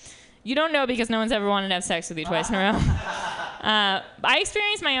again. You don't know because no one's ever wanted to have sex with you twice in a row. I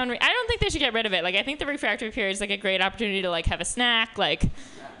experienced my own. I don't think they should get rid of it. Like, I think the refractory period is like a great opportunity to like have a snack, like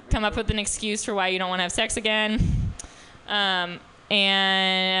come up with an excuse for why you don't want to have sex again. And all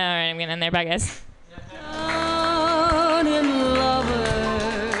right, I'm gonna end there. Bye, guys.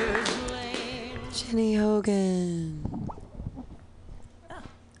 Jenny Hogan.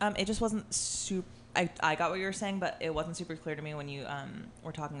 It just wasn't super. I got what you were saying, but it wasn't super clear to me when you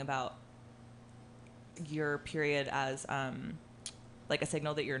were talking about your period as like a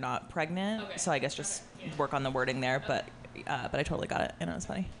signal that you're not pregnant. Okay. So I guess just work on the wording there, but I totally got it, and it was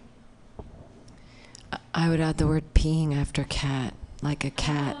funny. I would add the word peeing after cat, like a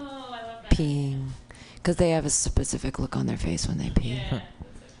cat peeing, because they have a specific look on their face when they pee. Yeah.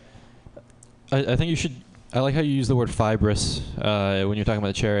 I think you should. I like how you use the word fibrous when you're talking about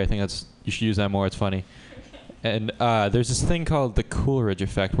the cherry. I think you should use that more. It's funny. And there's this thing called the Coleridge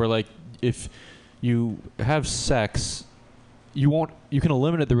effect, where like if you have sex, you can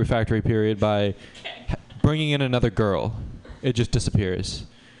eliminate the refractory period by bringing in another girl. It just disappears.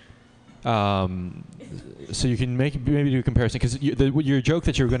 So you can maybe do a comparison, because your joke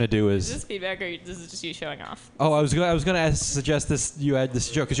that you were going to do is this feedback, or this is just you showing off? Oh, I was going to suggest this. You add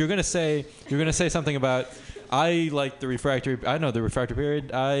this joke because you're going to say something about, I like the refractory. I know the refractory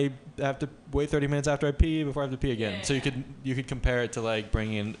period. I have to wait 30 minutes after I pee before I have to pee again. So you could compare it to like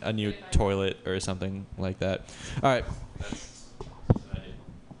bringing in a new toilet or something like that. All right.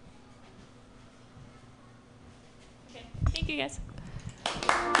 Okay. Thank you, guys.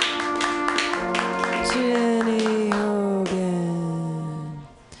 Jenny Hogan.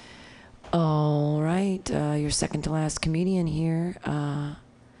 All right, your second to last comedian here.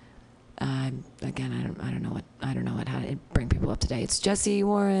 Again, I don't know how to bring people up to date. It's Jesse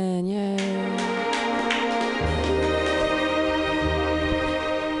Warren. Yay!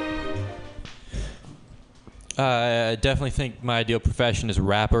 I definitely think my ideal profession is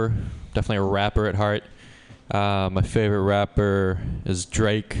rapper. Definitely a rapper at heart. My favorite rapper is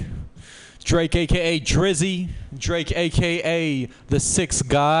Drake. Drake, a.k.a. Drizzy. Drake, a.k.a. the Sixth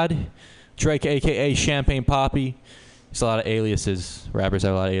God. Drake, a.k.a. Champagne Poppy. There's a lot of aliases. Rappers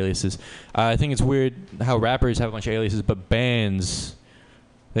have a lot of aliases. I think it's weird how rappers have a bunch of aliases, but bands,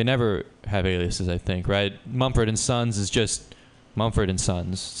 they never have aliases, I think, right? Mumford & Sons is just Mumford &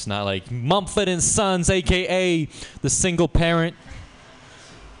 Sons. It's not like Mumford & Sons, a.k.a. the single parent.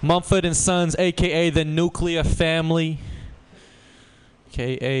 Mumford & Sons, a.k.a. the nuclear family.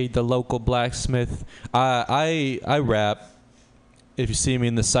 A.k.a. the local blacksmith. I rap. If you see me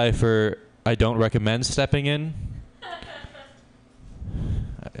in the cypher, I don't recommend stepping in.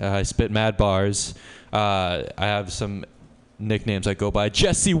 I spit mad bars. I have some nicknames I go by.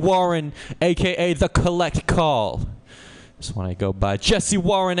 Jesse Warren, a.k.a. the Collect Call. This one I go by. Jesse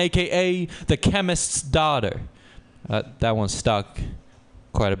Warren, a.k.a. the Chemist's Daughter. That one stuck.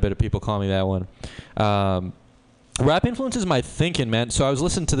 Quite a bit of people call me that one. Rap influences my thinking, man. So I was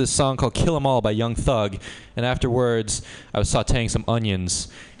listening to this song called Kill 'Em All by Young Thug, and afterwards I was sauteing some onions,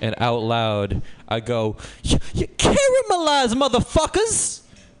 and out loud I go, you caramelize, motherfuckers!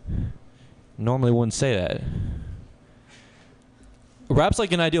 Normally wouldn't say that. Rap's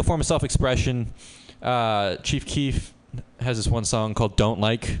like an ideal form of self-expression. Chief Keef has this one song called Don't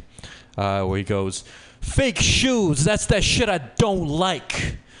Like, where he goes, fake shoes, that's that shit I don't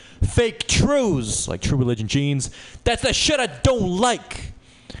like. Fake trues, like True Religion jeans, that's that shit I don't like.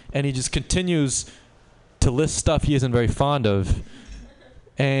 And he just continues to list stuff he isn't very fond of.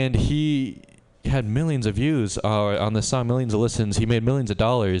 And he had millions of views on this song, millions of listens. He made millions of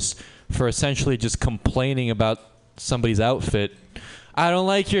dollars for essentially just complaining about somebody's outfit. I don't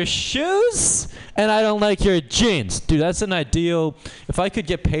like your shoes, and I don't like your jeans. Dude, that's an ideal. If I could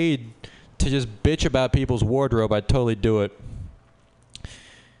get paid to just bitch about people's wardrobe, I'd totally do it.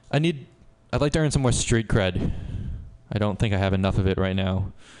 I'd like to earn some more street cred. I don't think I have enough of it right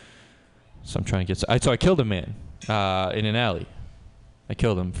now. So I'm trying to get... So I killed a man in an alley. I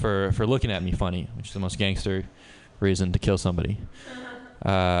killed him for looking at me funny, which is the most gangster reason to kill somebody.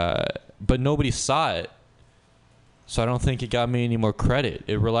 But nobody saw it, so I don't think it got me any more credit.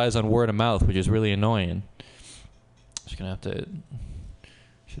 It relies on word of mouth, which is really annoying. Just gonna have to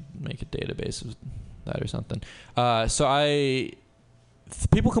should make a database of that or something.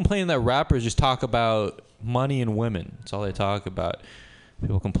 People complain that rappers just talk about money and women. That's all they talk about.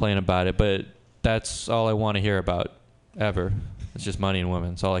 People complain about it, but that's all I want to hear about ever. It's just money and women.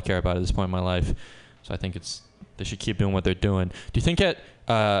 That's all I care about at this point in my life. So I think they should keep doing what they're doing. Do you think at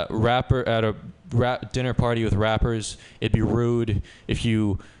a dinner party with rappers, it'd be rude if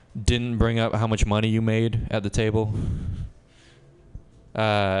you didn't bring up how much money you made at the table? Yo,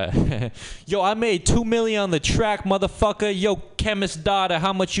 I made $2 million on the track, motherfucker. Yo, chemist daughter,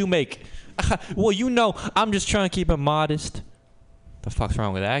 how much you make? Well, you know, I'm just trying to keep it modest. The fuck's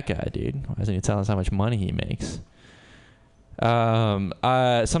wrong with that guy, dude? Why isn't he telling us how much money he makes?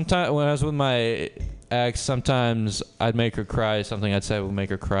 Sometimes when I was with my ex, sometimes I'd make her cry. Something I'd say would make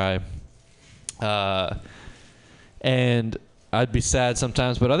her cry. And I'd be sad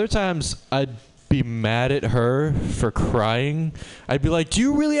sometimes, but other times I'd be mad at her for crying. I'd be like, do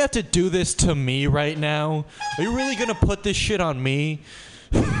you really have to do this to me right now? Are you really gonna put this shit on me?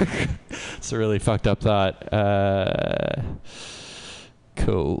 It's a really fucked up thought.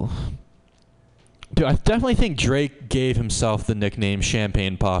 Cool. Dude, I definitely think Drake gave himself the nickname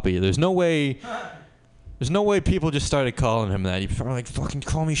Champagne Poppy. There's no way people just started calling him that. He's like, fucking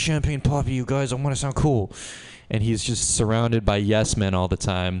call me Champagne Poppy, you guys. I want to sound cool. And he's just surrounded by yes men all the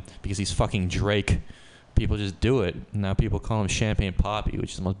time because he's fucking Drake. People just do it. And now people call him Champagne Poppy,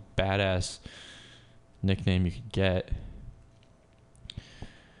 which is the most badass nickname you could get.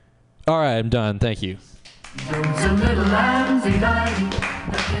 All right, I'm done. Thank you.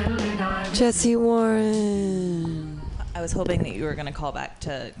 Jesse Warren. I was hoping that you were going to call back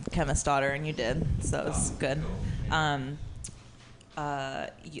to Chemist's Daughter, and you did, so that was good. I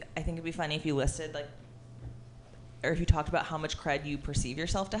think it'd be funny if you listed, like, or if you talked about how much cred you perceive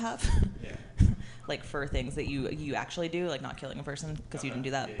yourself to have. Yeah. Like, for things that you actually do, like not killing a person, because you didn't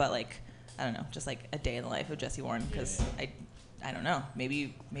do that, but, like, I don't know, just, like, a day in the life of Jesse Warren, because I don't know,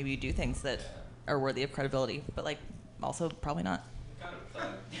 maybe you do things that are worthy of credibility, but, like, also probably not.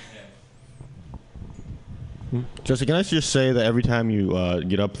 Jesse, can I just say that every time you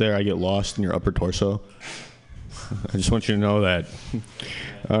get up there, I get lost in your upper torso? I just want you to know that.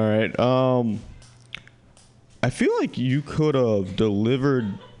 All right. I feel like you could have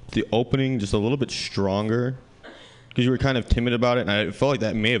delivered the opening just a little bit stronger because you were kind of timid about it, and I felt like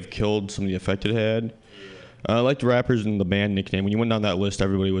that may have killed some of the effect it had. I liked rappers and the band nickname. When you went down that list,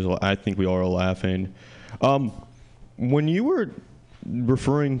 everybody was, I think we all were laughing. When you were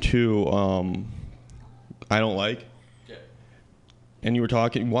referring to I Don't Like, and you were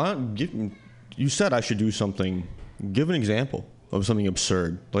talking, you said I should do something. Give an example of something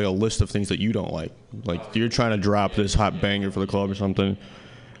absurd, like a list of things that you don't like. Like you're trying to drop this hot banger for the club or something.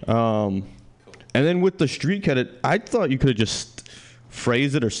 And then with the street credit, I thought you could have just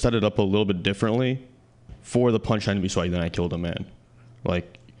phrased it or set it up a little bit differently for the punchline to be so then I killed a man.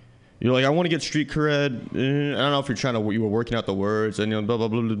 Like, you're like, I want to get street cred. I don't know if you were working out the words and blah, blah,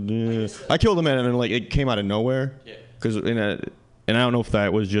 blah, blah, blah. I killed a man and then like it came out of nowhere. Yeah. And I don't know if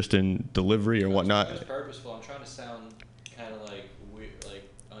that was just in delivery or whatnot. It was purposeful. I'm trying to sound kind of like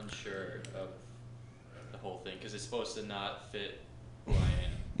unsure of the whole thing because it's supposed to not fit who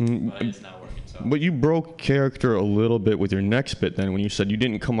I am, but it's not working. So. But you broke character a little bit with your next bit then when you said you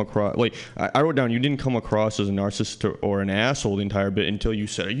didn't come across, like, I wrote down you didn't come across as a narcissist or an asshole the entire bit until you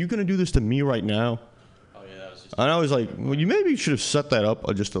said, are you going to do this to me right now? Oh, yeah, that was just... And I was like, well, you maybe should have set that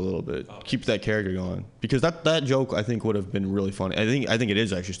up just a little bit. Oh, keep that character going. Because that joke, I think, would have been really funny. I think it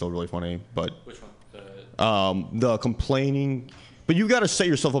is actually still really funny, but... Which one? The complaining... But you got to set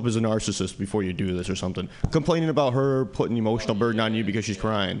yourself up as a narcissist before you do this or something. Complaining about her putting emotional burden on you because she's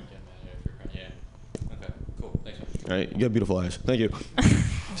crying. Right, you got beautiful eyes. Thank you.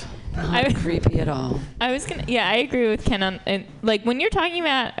 Not creepy at all. I agree with Ken on, and like when you're talking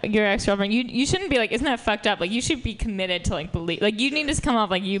about your ex-girlfriend, you shouldn't be like, isn't that fucked up? Like you should be committed to like believe, like you need to come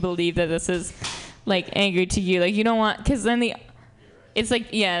off like you believe that this is like angry to you. Like you don't want, because then it's like,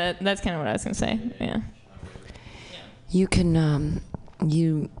 yeah, that's kind of what I was gonna say. Yeah. You can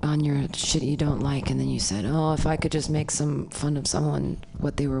you on your shit you don't like, and then you said, oh, if I could just make some fun of someone,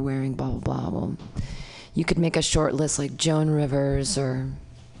 what they were wearing, blah blah blah. Well, you could make a short list like Joan Rivers or,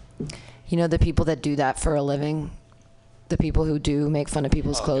 the people that do that for a living. The people who do make fun of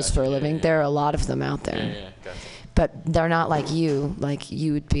people's clothes for a living. There are a lot of them out there. Yeah, gotcha. But they're not like you. Like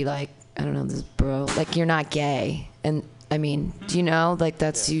you would be like, I don't know, this bro. Like you're not gay. And I mean, do you know? Like,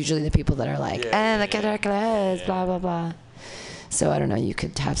 that's usually the people that are like, look at our clothes, blah, blah, blah. So, I don't know. You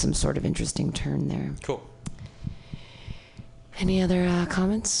could have some sort of interesting turn there. Cool. Any other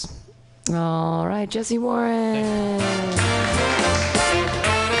comments? All right, Jesse Warren.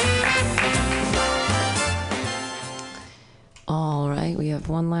 All right, we have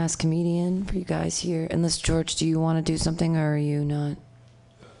one last comedian for you guys here. Unless, George, do you want to do something, or are you not?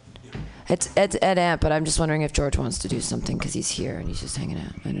 It's Ed Ant, but I'm just wondering if George wants to do something because he's here and he's just hanging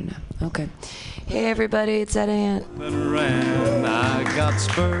out. I don't know. Okay. Hey, everybody, it's Ed Ant.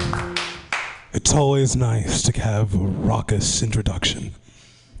 It's always nice to have a raucous introduction.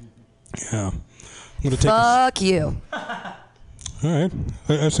 Yeah. I'm gonna take Fuck you. All right.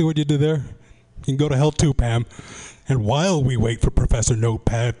 I see what you did there. You can go to hell too, Pam. And while we wait for Professor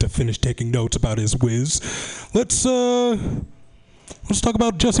Notepad to finish taking notes about his whiz, let's talk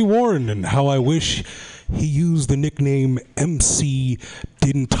about Jesse Warren and how I wish he used the nickname MC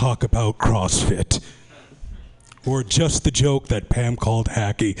Didn't Talk About CrossFit. Or just the joke that Pam called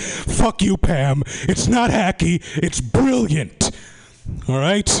hacky. Fuck you, Pam. It's not hacky. It's brilliant. All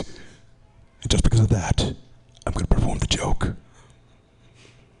right? And just because of that, I'm going to perform the joke.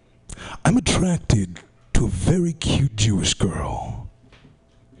 I'm attracted to a very cute Jewish girl.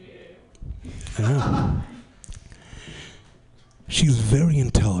 Yeah. She's very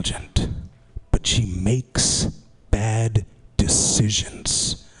intelligent, but she makes bad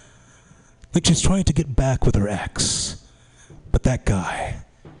decisions. Like she's trying to get back with her ex. But that guy,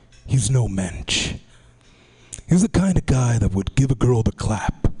 he's no mensch. He's the kind of guy that would give a girl the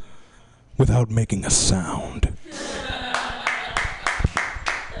clap without making a sound.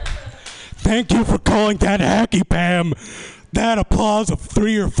 Thank you for calling that hacky, Pam. That applause of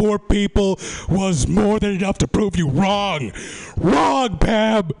 3 or 4 people was more than enough to prove you wrong. Wrong,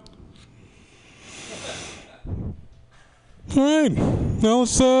 Pam. All right. Now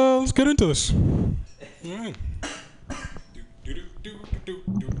let's get into this. All right.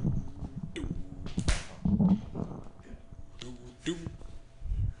 You're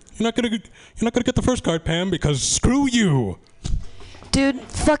not gonna get the first card, Pam, because screw you. Dude,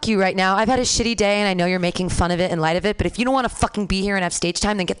 fuck you right now. I've had a shitty day and I know you're making fun of it in light of it, but if you don't want to fucking be here and have stage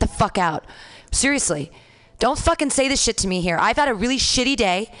time, then get the fuck out. Seriously. Don't fucking say this shit to me here. I've had a really shitty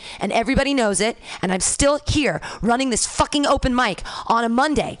day and everybody knows it, and I'm still here running this fucking open mic on a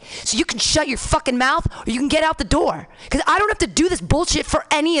Monday. So you can shut your fucking mouth or you can get out the door. Because I don't have to do this bullshit for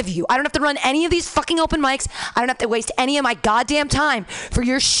any of you. I don't have to run any of these fucking open mics. I don't have to waste any of my goddamn time for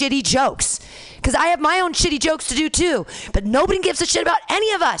your shitty jokes. Because I have my own shitty jokes to do too. But nobody gives a shit about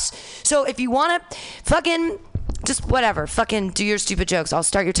any of us. So if you want to fucking... just whatever. Fucking do your stupid jokes. I'll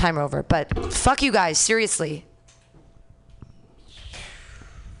start your timer over. But fuck you guys. Seriously.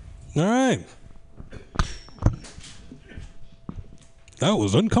 All right. That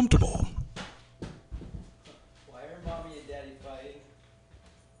was uncomfortable. Why are mommy and daddy fighting?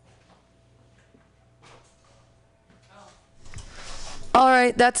 All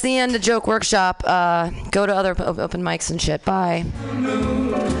right. That's the end of Joke Workshop. Go to other open mics and shit. Bye.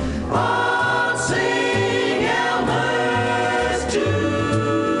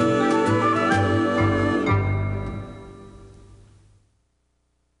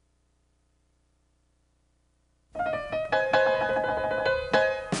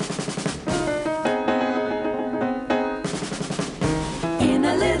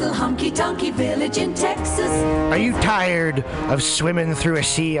 Honky-tonky village in Texas. Are you tired of swimming through a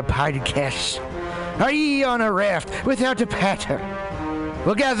sea of podcasts? Are ye on a raft without a paddle?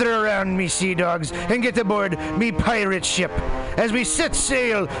 Well, gather around me, sea dogs, and get aboard me pirate ship as we set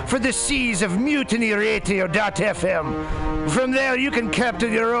sail for the seas of MutinyRadio.fm. From there, you can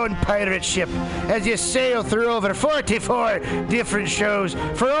captain your own pirate ship as you sail through over 44 different shows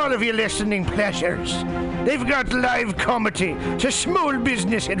for all of your listening pleasures. They've got live comedy to small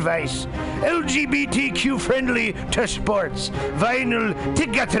business advice, LGBTQ friendly to sports, vinyl to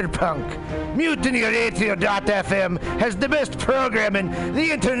gutter punk. MutinyRadio.fm has the best programming the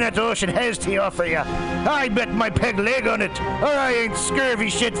internet ocean has to offer you. I bet my peg leg on it, or I ain't scurvy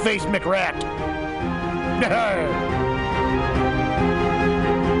shit-faced McRat.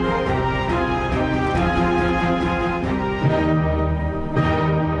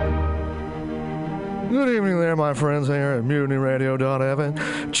 Good evening there, my friends here at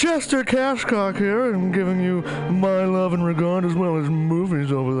MutinyRadio.fm. Chester Cashcock here, and giving you my love and regard as well as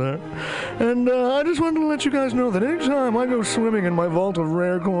movies over there. And I just wanted to let you guys know that anytime I go swimming in my vault of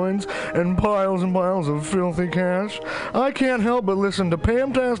rare coins and piles of filthy cash, I can't help but listen to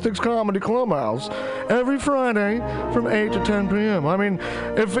Pamtastic's Comedy Clubhouse every Friday from 8 to 10 p.m. I mean,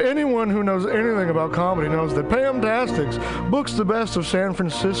 if anyone who knows anything about comedy knows that Pamtastic's books the best of San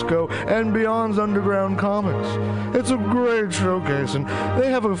Francisco and beyond's underground comics. It's a great showcase, and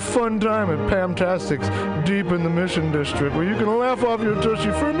they have a fun time at Pamtastic's deep in the Mission District, where you can laugh off your tushy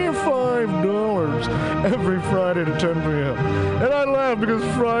for a mere $5 every Friday to 10 p.m. And I laugh because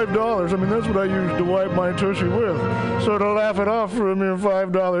 $5, I mean, that's what I use to wipe my tushy with. So to laugh it off for a mere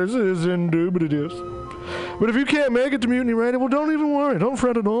 $5 is indubitious. But if you can't make it to Mutiny Radio, well, don't even worry. Don't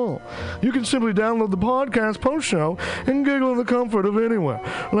fret at all. You can simply download the podcast post-show and giggle in the comfort of anywhere,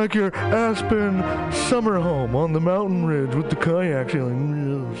 like your Aspen summer home on the mountain ridge with the kayak feeling.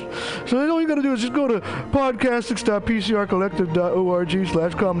 So all you got to do is just go to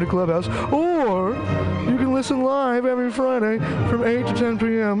podcastics.pcrcollective.org/comedy clubhouse, or you can listen live every Friday from 8 to 10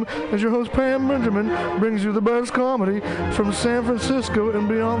 p.m. as your host Pam Benjamin brings you the best comedy from San Francisco and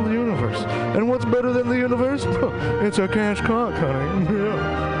beyond the universe. And what's better than the universe? It's a cash cock, honey.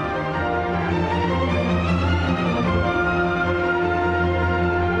 Yeah.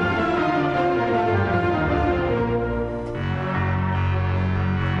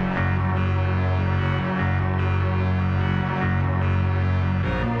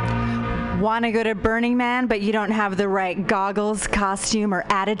 Want to go to Burning Man, but you don't have the right goggles, costume, or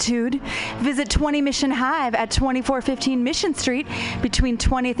attitude? Visit 20 Mission Hive at 2415 Mission Street between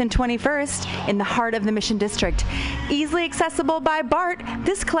 20th and 21st in the heart of the Mission District. Easily accessible by BART,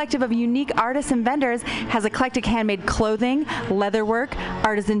 this collective of unique artists and vendors has eclectic handmade clothing, leatherwork,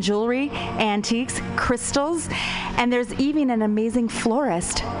 artisan jewelry, antiques, crystals, and there's even an amazing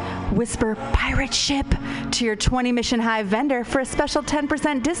florist. Whisper Pirate Ship to your 20 Mission Hive vendor for a special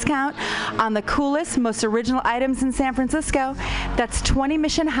 10% discount on the coolest, most original items in San Francisco. That's 20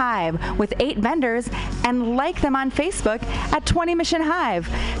 Mission Hive with 8 vendors, and like them on Facebook at 20 Mission Hive.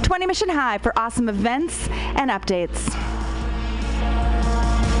 20 Mission Hive for awesome events and updates.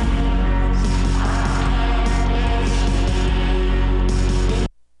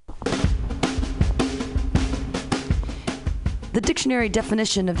 The dictionary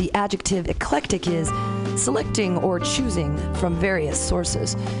definition of the adjective eclectic is selecting or choosing from various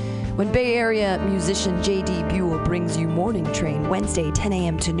sources. When Bay Area musician J.D. Buell brings you Morning Train Wednesday 10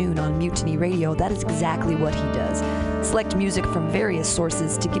 a.m. to noon on Mutiny Radio, that is exactly what he does. Select music from various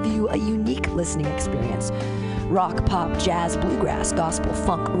sources to give you a unique listening experience. Rock, pop, jazz, bluegrass, gospel,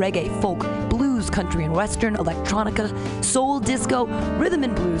 funk, reggae, folk, blues, country and western, electronica, soul, disco, rhythm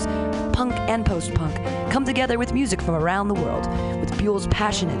and blues, punk and post-punk come together with music from around the world with Buell's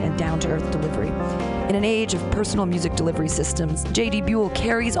passionate and down-to-earth delivery. In an age of personal music delivery systems, J.D. Buell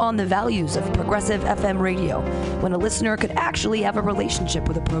carries on the values of progressive FM radio when a listener could actually have a relationship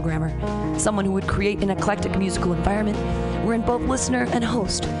with a programmer, someone who would create an eclectic musical environment wherein both listener and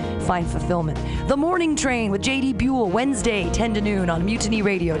host find fulfillment. The Morning Train with J.D. Buell, Wednesday 10 to noon on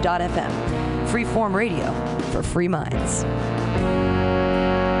MutinyRadio.fm. Freeform radio for free minds.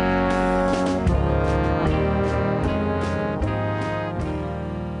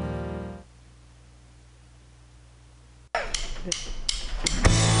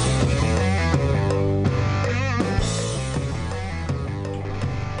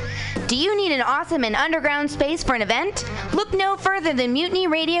 Do you need an awesome and underground space for an event? Look no further than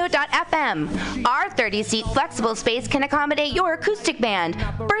MutinyRadio.fm. Our 30-seat flexible space can accommodate your acoustic band,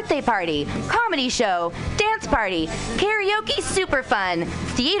 birthday party, comedy show, dance party, karaoke super fun,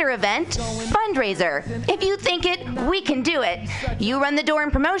 theater event, fundraiser. If you think it, we can do it. You run the door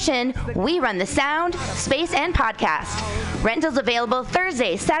and promotion, we run the sound, space, and podcast. Rentals available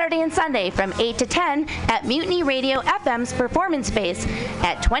Thursday, Saturday, and Sunday from 8 to 10 at Mutiny Radio FM's performance space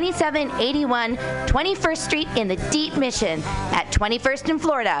at 2781 21st Street in the Deep Mission at 21st in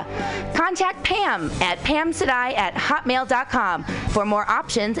Florida. Contact Pam at pamsadai@hotmail.com for more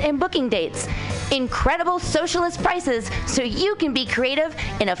options and booking dates. Incredible socialist prices so you can be creative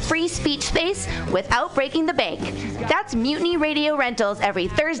in a free speech space without breaking the bank. That's Mutiny Radio Rentals every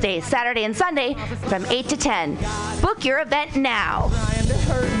Thursday, Saturday, and Sunday from 8 to 10. Book your event now. Trying to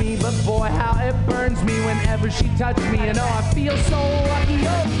hurt me, but boy, how it burns me whenever she touches me, and oh, I feel so lucky.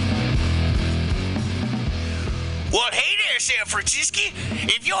 Oh. Well, hey there, San Francisco.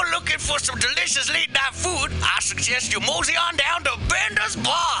 If you're looking for some delicious late-night food, I suggest you mosey on down to Bender's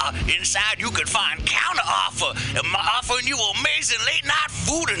Bar. Inside, you can find counter offer, offering you amazing late-night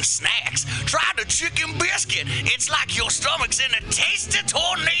food and snacks. Try the chicken biscuit. It's like your stomach's in a tasty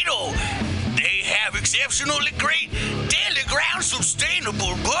tornado. They have exceptionally great daily ground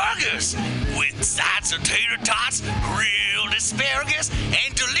sustainable burgers with sides of tater tots, grilled asparagus,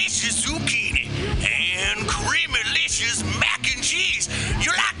 and delicious zucchini, and creamy-licious mac and cheese.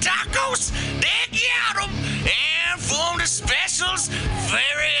 You like tacos? They got them. And from the specials,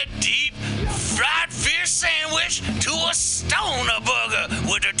 very deep fried fish sandwich to a stoner burger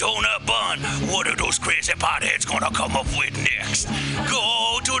with a donut bun. What are those crazy potheads gonna come up with next?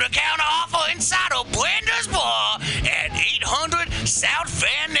 Go to the counter offer inside of Bender's Bar at 800 South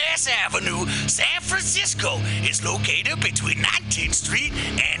Van Ness Avenue, San Francisco. It's located between 19th Street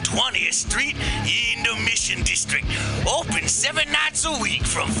and 20th Street in the Mission District. Open 7 nights a week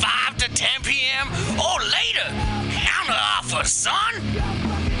from 5 to 10 p.m. or later. Counter offer, son.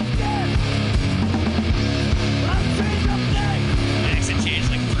 Accent changed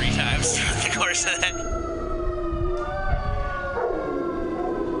like 3 times throughout the course of that.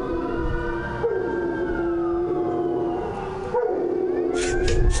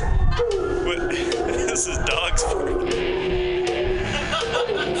 This is dog's work.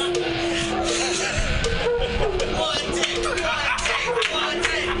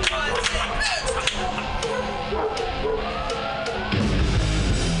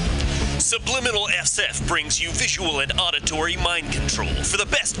 Subliminal SF brings you visual and auditory mind control. For the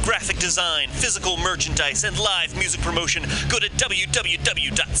best graphic design, physical merchandise, and live music promotion, go to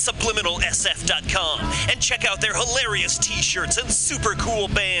www.subliminalsf.com and check out their hilarious t-shirts and super cool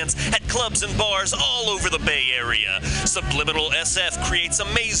bands at clubs and bars all over the Bay Area. Subliminal SF creates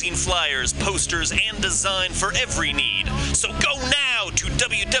amazing flyers, posters, and design for every need. So go now to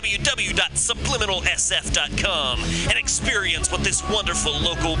www.subliminalsf.com and experience what this wonderful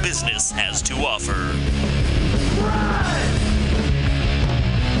local business has to offer.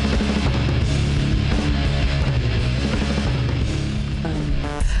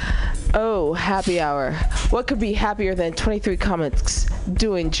 Oh, happy hour. What could be happier than 23 comics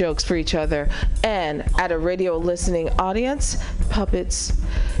doing jokes for each other and at a radio listening audience? Puppets,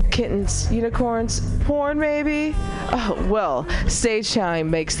 kittens, unicorns, porn maybe? Oh, well, Stage Time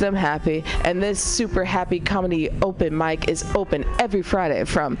makes them happy, and this super happy comedy open mic is open every Friday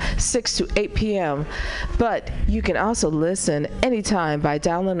from 6 to 8 p.m. But you can also listen anytime by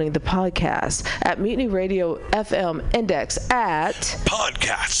downloading the podcast at Mutiny Radio FM Index at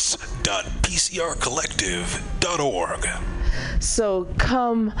podcasts.pcrcollective.org. So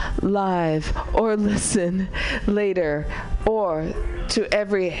come live or listen later or to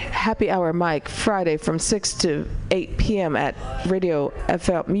every happy hour mic Friday from 6 to 8 p.m. at Radio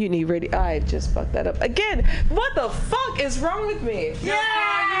FM Mutiny Radio. I just fucked that up again. What the fuck is wrong with me? Yeah!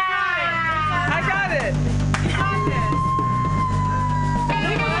 I got it.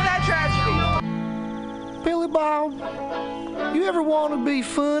 Leave it with that tragedy. Billy Bob, you ever want to be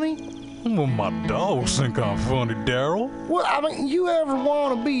funny? Well, my dogs think I'm funny, Daryl. Well, I mean, you ever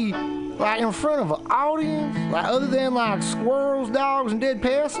want to be, like, in front of an audience? Like, other than, like, squirrels, dogs, and dead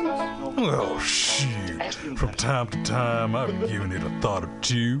peasants? Oh, shit. From time to time, I've given it a thought or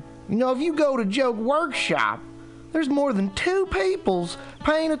two. You know, if you go to Joke Workshop, there's more than 2 peoples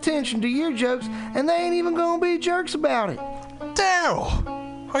paying attention to your jokes, and they ain't even gonna be jerks about it. Daryl,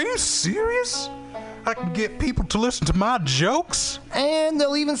 are you serious? I can get people to listen to my jokes? And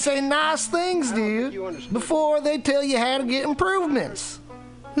they'll even say nice things to you before they tell you how to get improvements.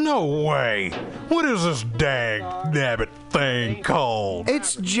 No way. What is this dag-nabbit thing called?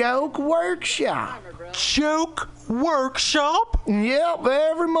 It's Joke Workshop. Joke Workshop? Yep,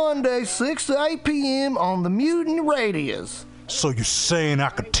 every Monday, 6 to 8 p.m. on the Mutiny Radios. So you're saying I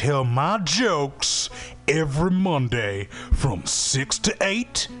could tell my jokes every Monday from 6 to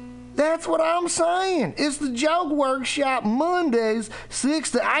 8? That's what I'm saying. It's the Joke Workshop Mondays,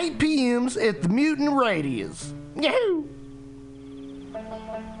 6 to 8 p.m.s at the Mutiny Radios. Yahoo!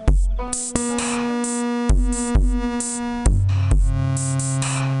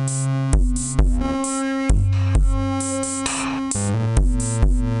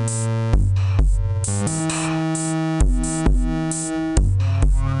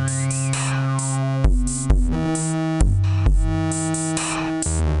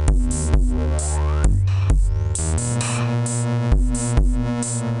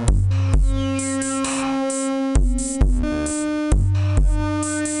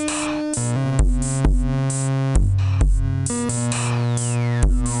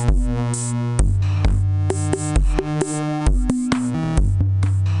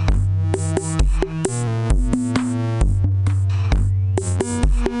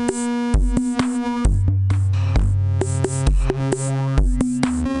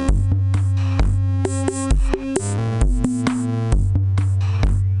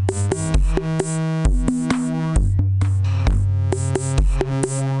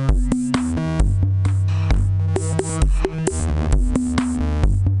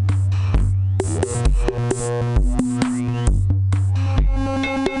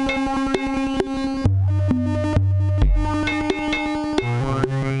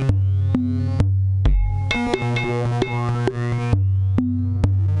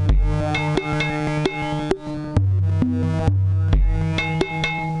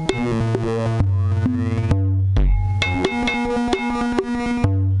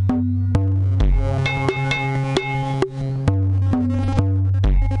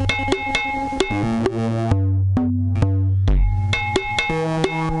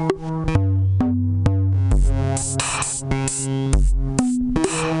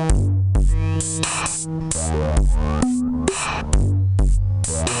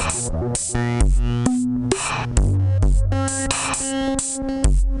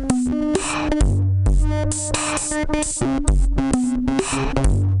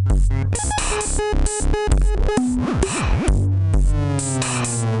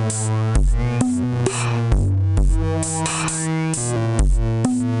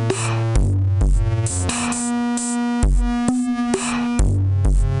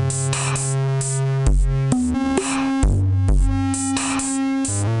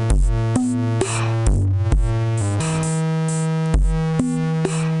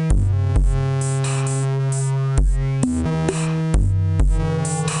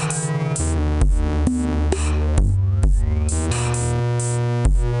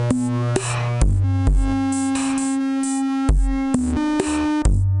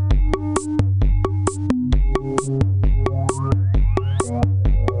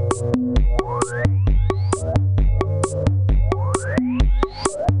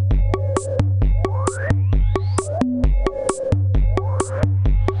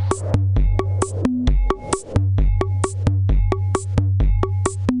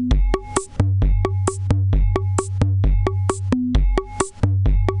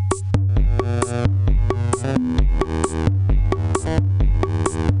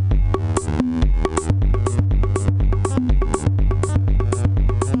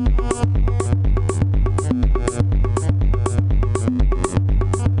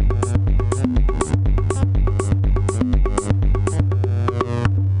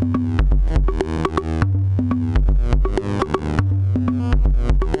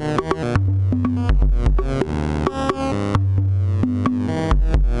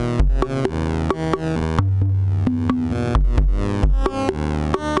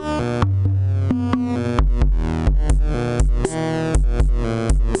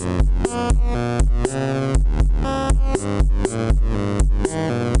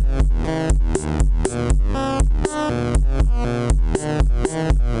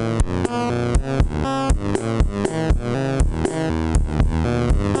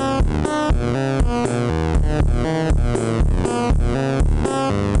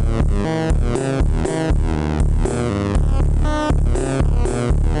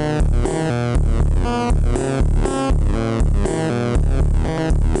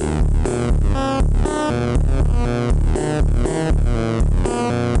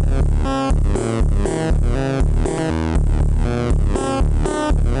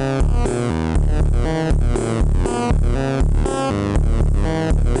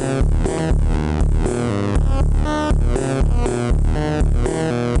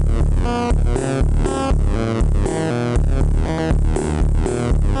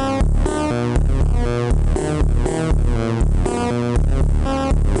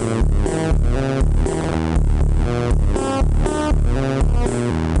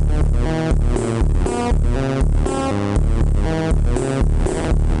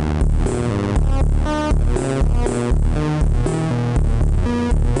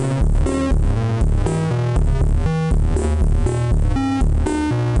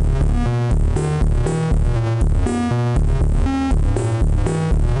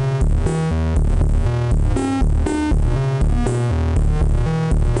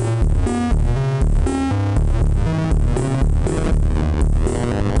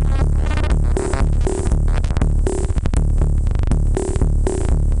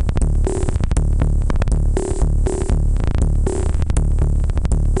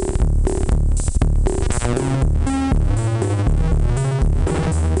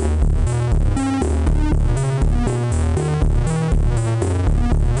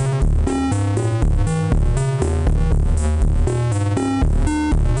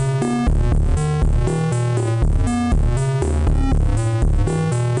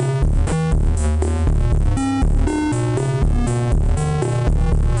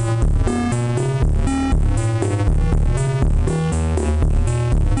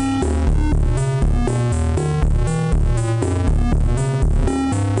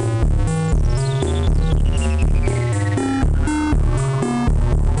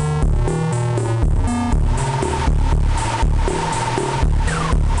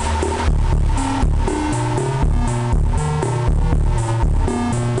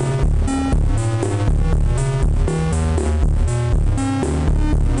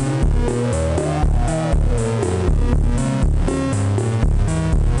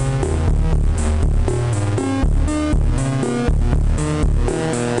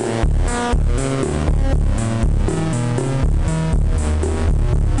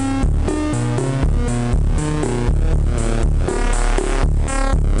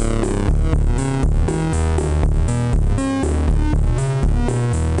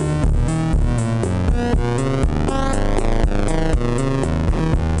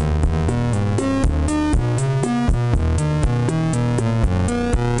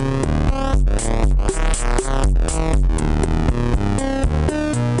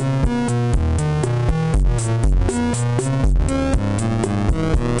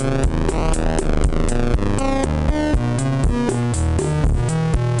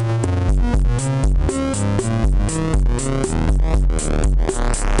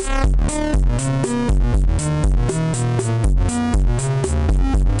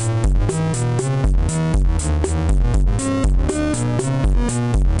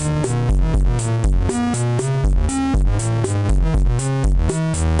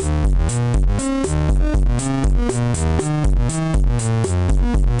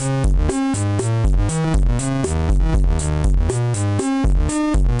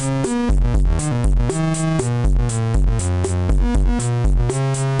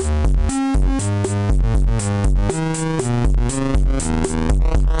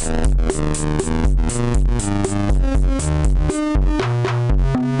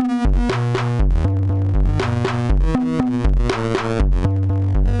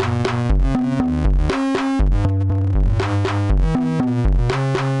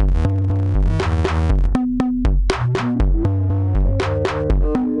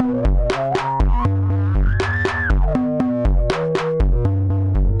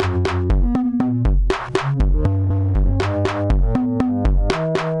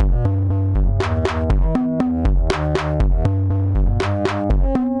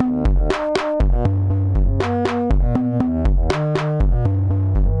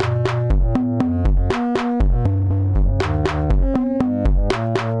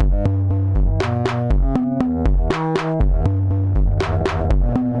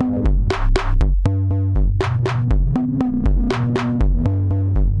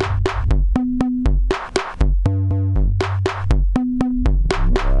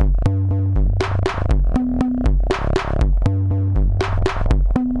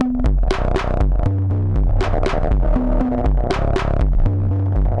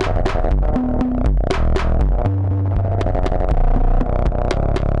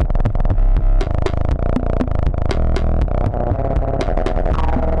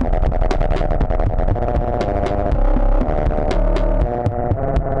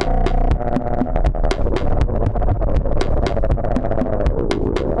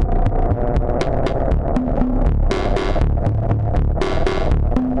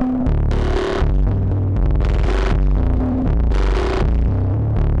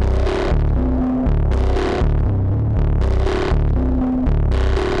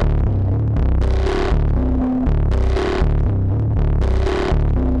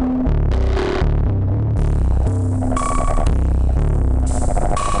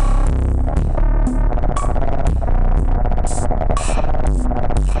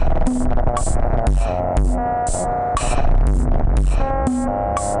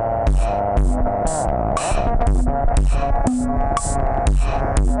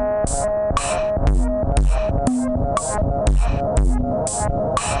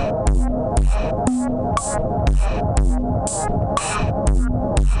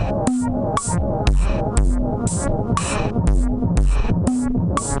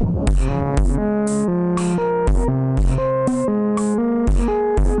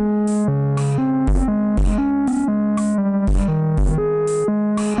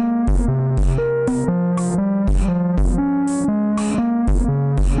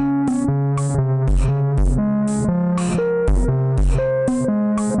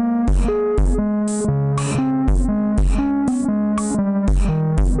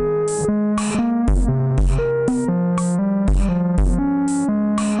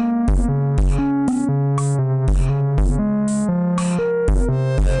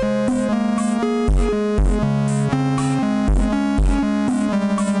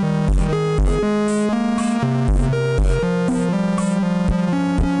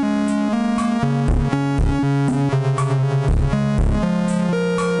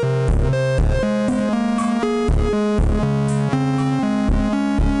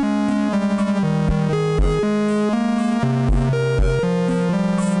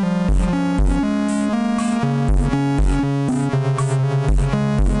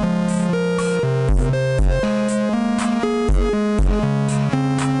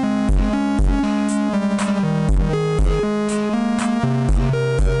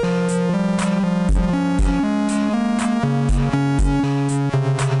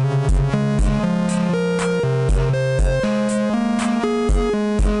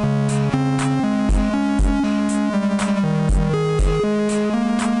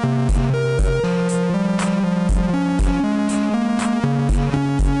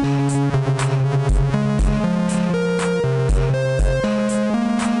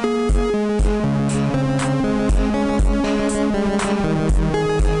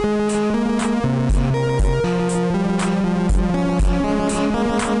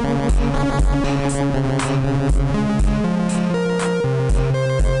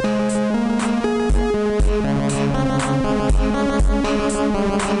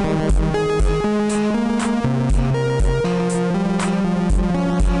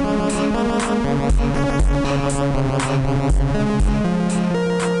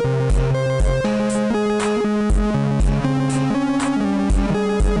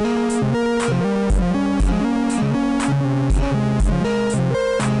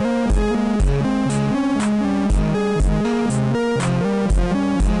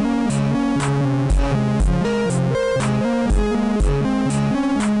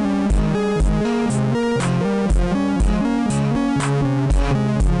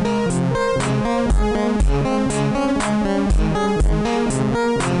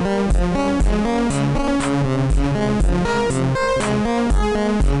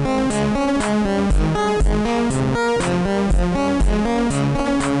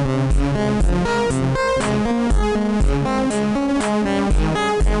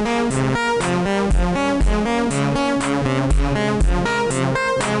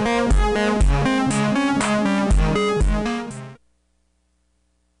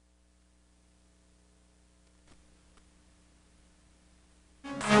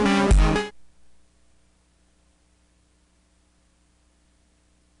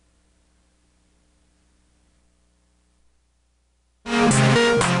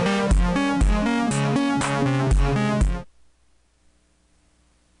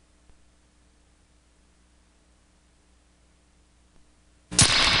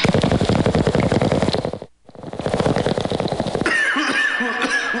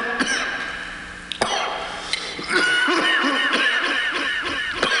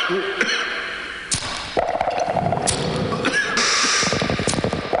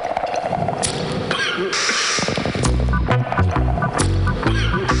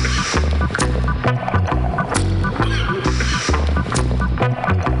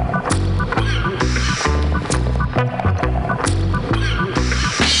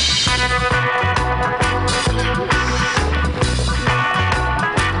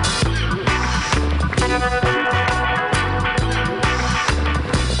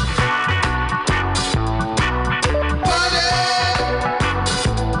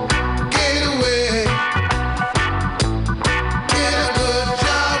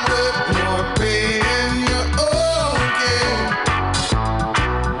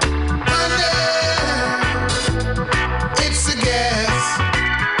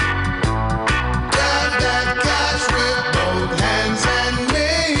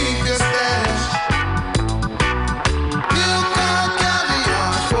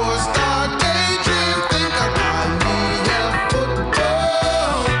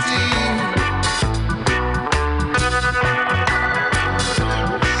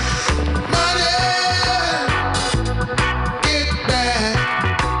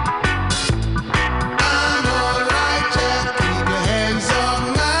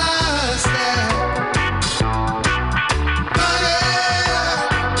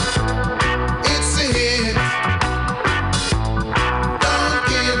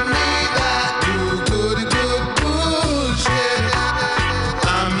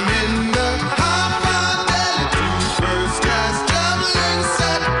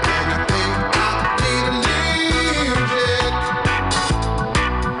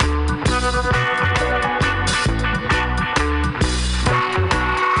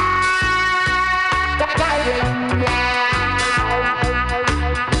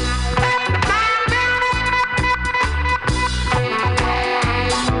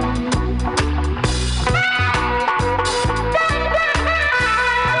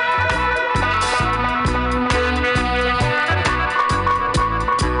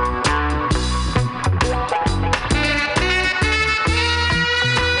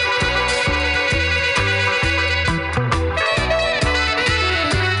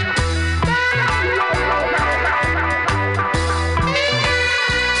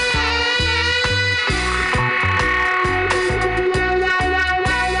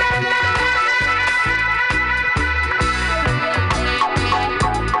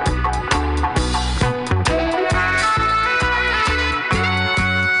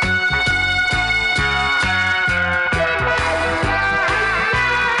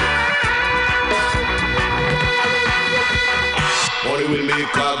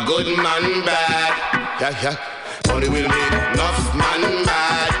 a good man bad. Yeah, yeah. Money will make enough man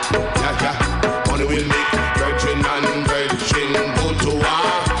mad. Yeah, yeah. Money will make virgin and virgin go to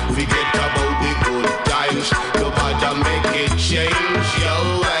war. Forget about the good times. Nobody make it change your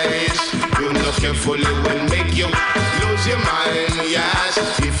ways. You know carefully will make you lose your mind. Yes,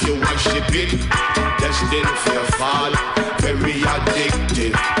 if you worship it, destined for your fall. Very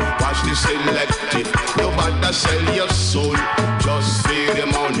addictive. Watch the selective. Nobody sell your soul, just feed the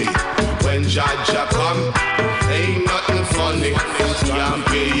money. When Jaja come, ain't nothing funny. Can't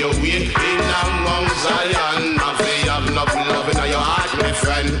pay your way in among Zion. If you have enough love in your heart, my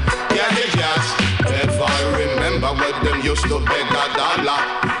friend. Yeah, yes. Never remember when them used to beg a dollar.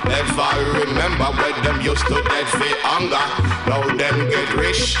 Never remember when them used to dead for hunger. Now them get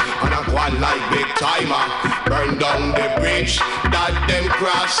rich and a one like big timer. Burn down the bridge that them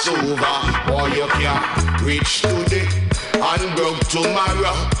cross over. Boy, you can't reach today and broke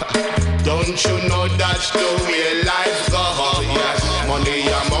tomorrow. Don't you know that's the way life goes? Yes, money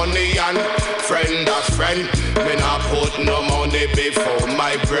and friend a friend. Me not put no money before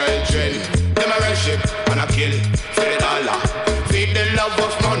my brethren. Them a worship and a kill for the dollar. Feed the love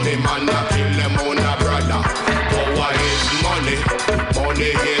of money, man, a kill them own a brother. Power is money,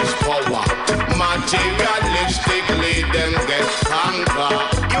 money is power. Materialistically, them get conquered.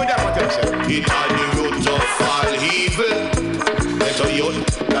 You know what I'm saying? It are the root of all evil. Let a youth,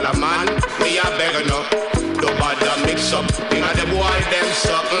 tell a man, me a beggar no. Nobody mix up, you know the boy them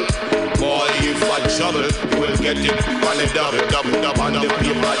something. Boy, you for trouble, you will get it on the double on the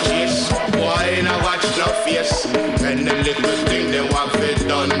paper chase. Boy, now watch no face. And the little thing they want fit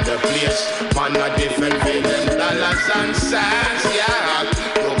done the place. Man, a different pay them dollars and cents, yeah.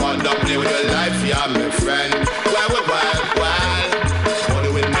 Nobody play with your life, yeah, my friend. Well. Money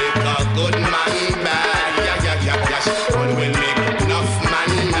will make a good man bad, yeah. Money will make enough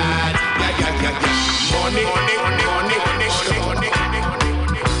man mad, yeah. Money.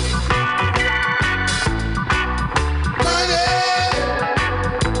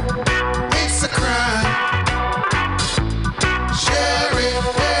 It's a crime. Share it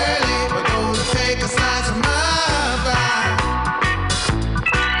fairly, but don't take a slice of my pie.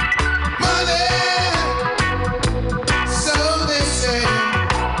 Money, so they say,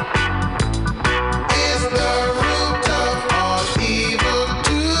 is the root of all evil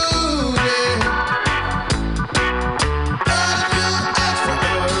today. But you ask for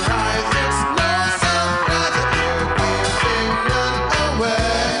a rise, it's no surprise that you're giving none away.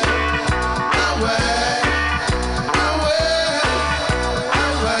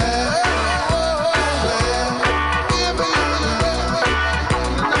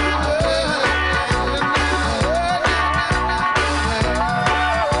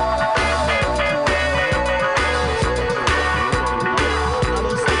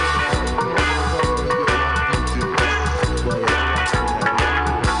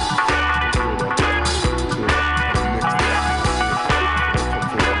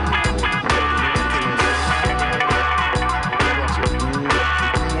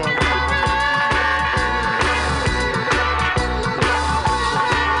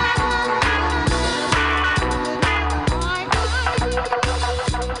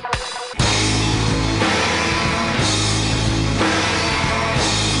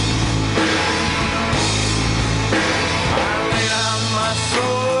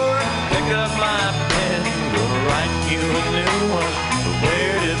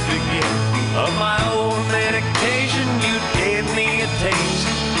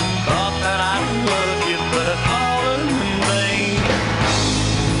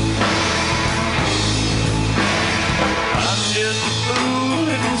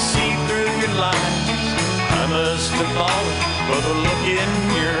 For the look in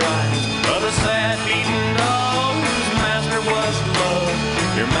your eyes of a sad beaten dog whose master was love.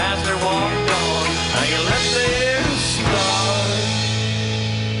 Your master walked on, now you left there to starve.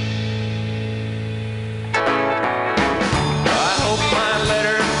 I hope my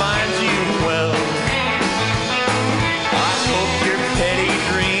letter finds you well. I hope your petty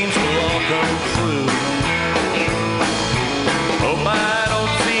dreams will all come true. Hope I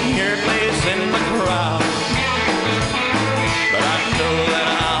don't see your face in the crowd.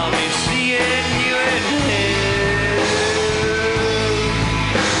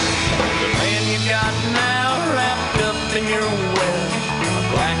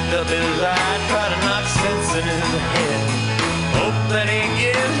 His eye, try to knock sense in his head. Hope that he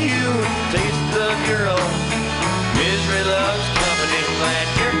gives you a taste of your own. Misery loves company, glad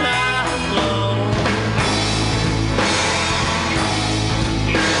you're not alone.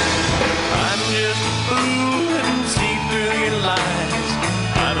 I'm just a fool and see through your lies.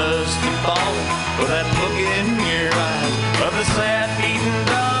 bawling with that look in your eyes of the sad beaten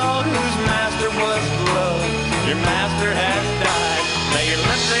dog whose master was love. Your master has died, now you're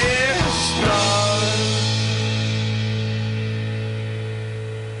left there to starve.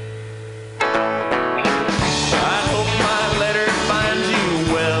 I hope my letter finds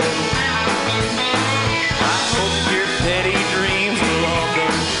you well. I hope your petty dreams will all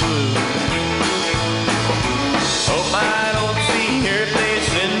come true. Hope I don't see your face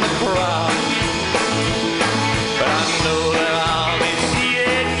in the crowd, but I know that I'll be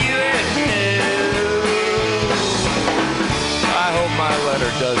seeing you in hell. I hope my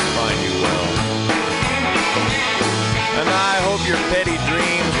letter does find you well, and I hope your petty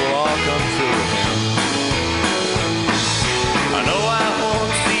dreams will all come true. I know I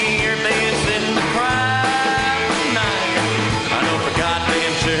won't see your face in the crowd tonight. I know for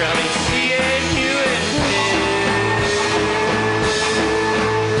goddamn sure I'll be seeing you in hell.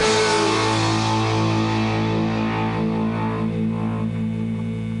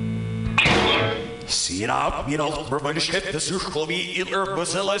 Sieh ab, wie noch verwunsch hätte, such wie ihr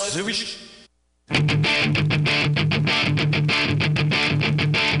Bosella Suvish.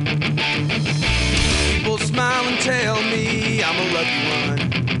 People smile and tell me I'm a lucky one,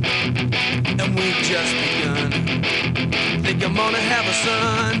 and we've just begun. Think I'm gonna have a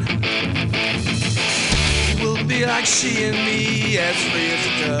son. We'll be like she and me, as free as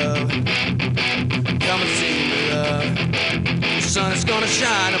a dove. Come and see me, love. The sun is gonna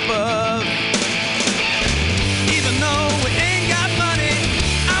shine above. Even though we ain't got money,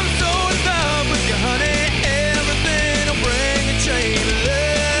 I'm so in love with you, honey. Everything will bring a chain of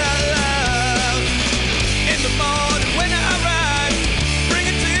love. In the morning when I rise, bring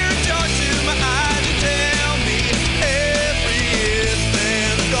a tear of joy to my eyes and tell me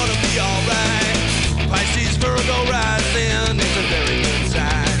everything's gonna be alright. Pisces, Virgo rising is a very good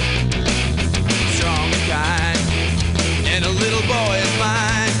sign. Strong and kind, and a little boy is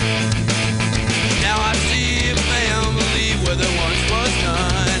mine. Now I see a family where there once was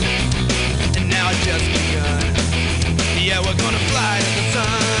none, and now it's just begun. Yeah, we're gonna fly to the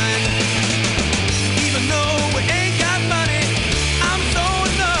sun. Even though we ain't got money, I'm so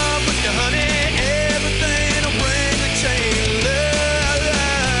in love with you, honey. Everything will bring a chain of love.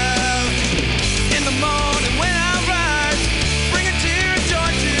 In the morning when I rise, bring a tear of joy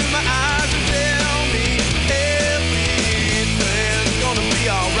to my eyes and tell me everything's gonna be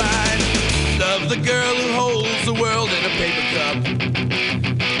alright. Love the girl who holds the world in a paper cup.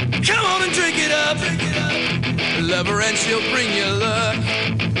 Come on and drink it up. Love her and she'll bring you luck.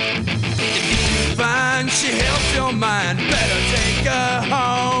 If you find she helps your mind, better take her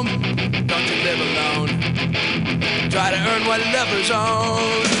home. Don't you live alone. Try to earn what lovers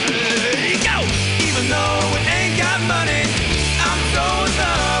own. Go! Even though we ain't got money, I'm so in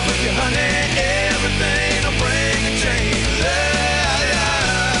love with you, honey. Everything will bring a chain of love.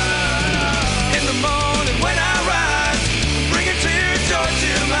 In the morning when I rise, bring a tear of joy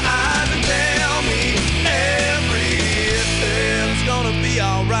to my eyes and tell me everything's gonna be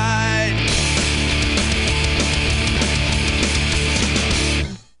alright.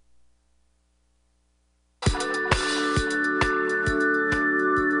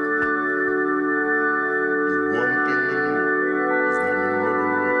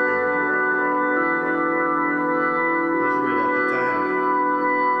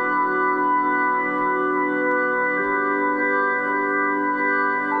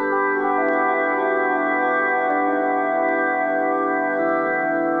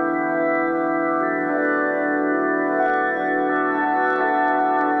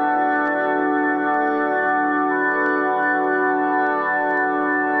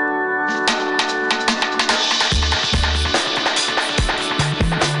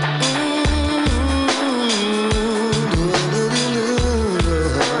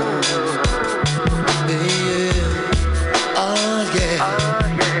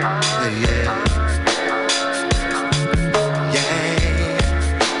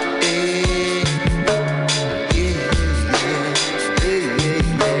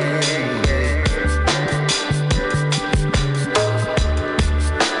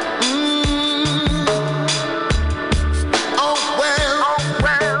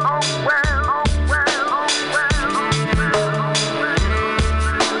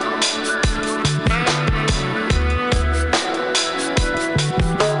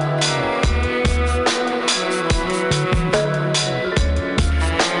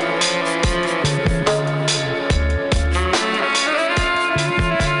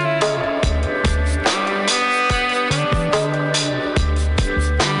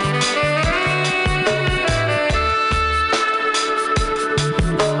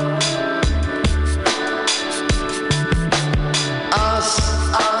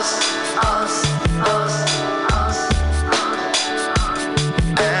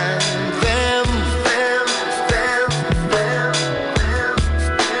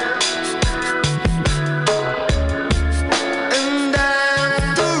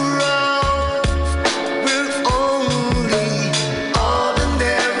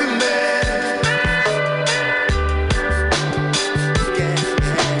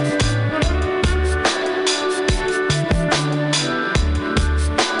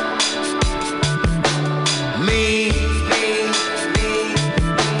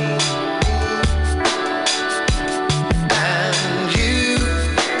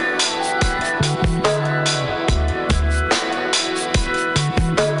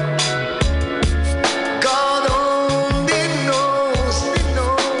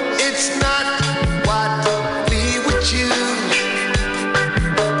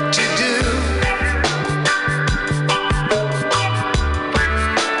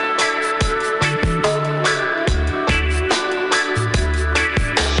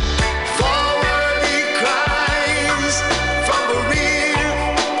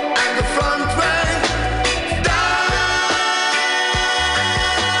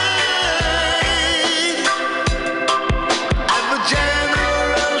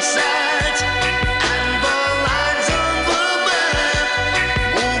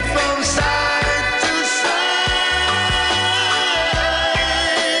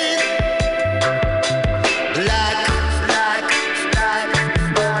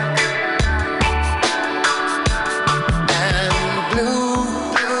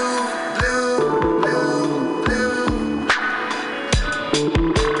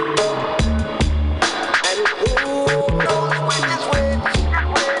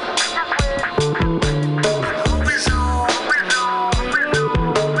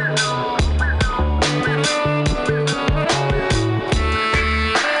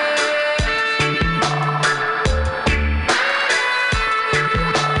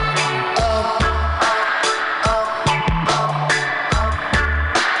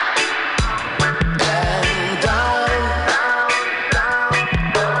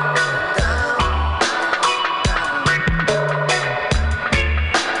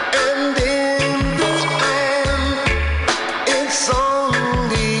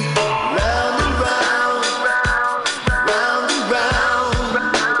 slowly, round and round, round and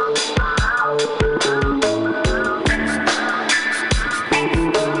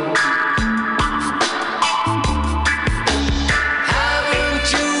Haven't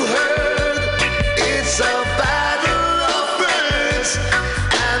you heard? It's a battle of birds,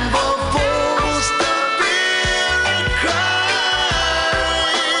 and the post of beer cry.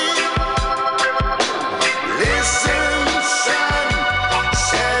 Listen, son,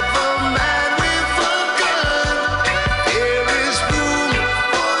 said the man with a gun. There is room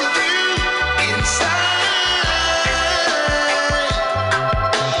for you inside.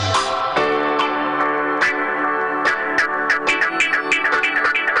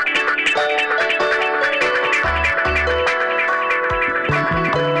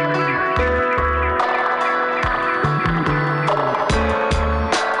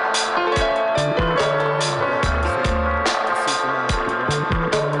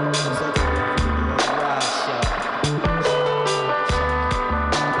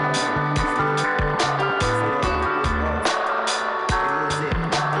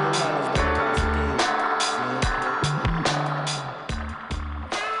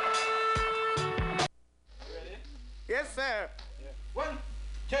 Yes, sir. 1,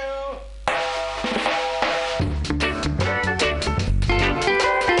 2.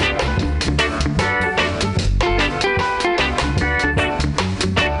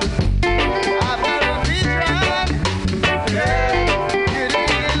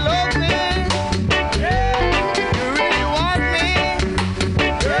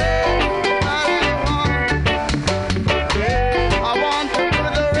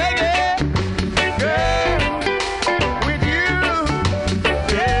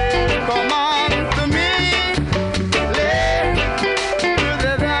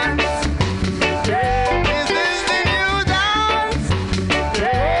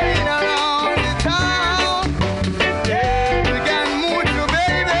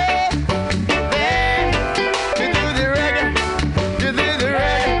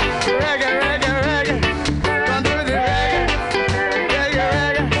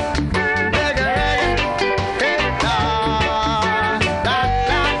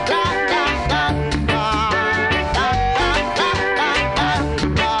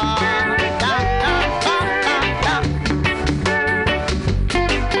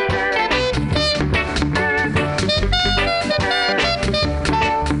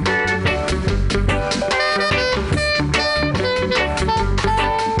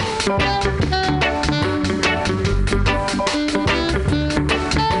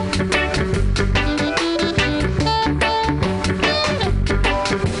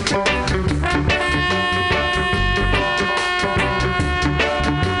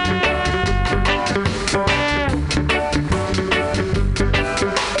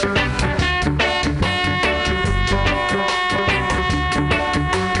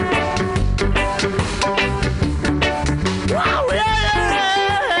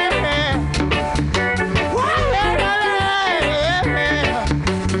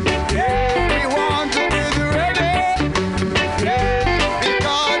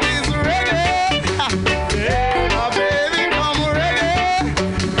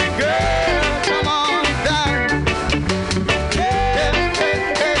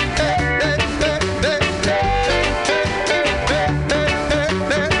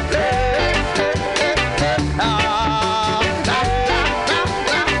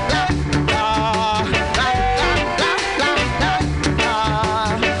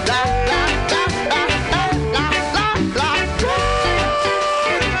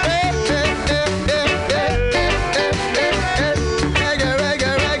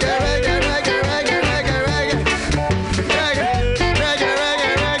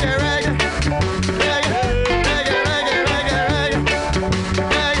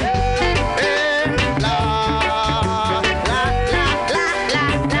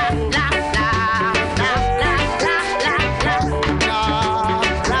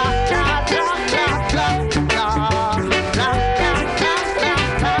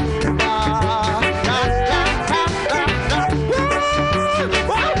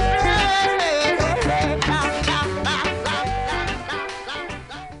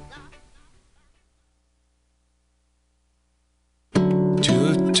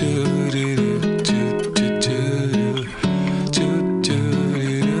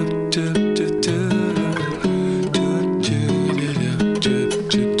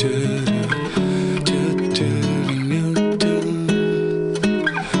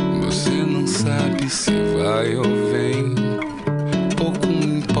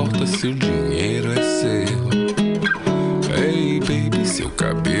 seu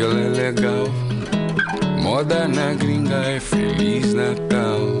cabelo é legal. Moda na gringa é Feliz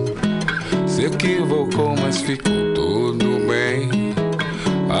Natal. Se equivocou, mas ficou tudo bem.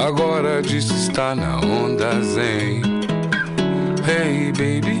 Agora diz que está na onda zen. Hey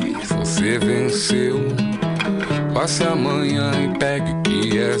baby, você venceu. Passe amanhã e pegue o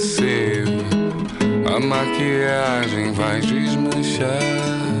que é seu. A maquiagem vai desmanchar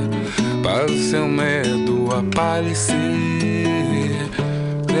para o seu medo aparecer.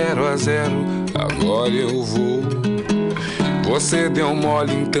 0-0, agora eu vou. Você deu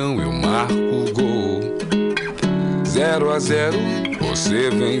mole, então eu marco o gol. 0-0, você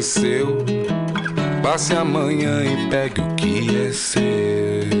venceu. Passe amanhã e pegue o que é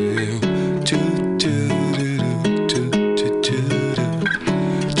seu.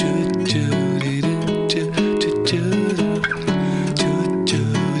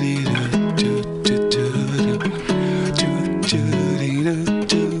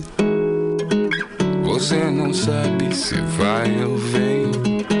 Você não sabe se vai ou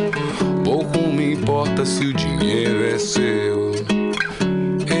vem. Pouco me importa se o dinheiro é seu.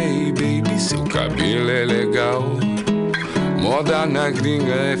 Hey baby, seu cabelo é legal. Moda na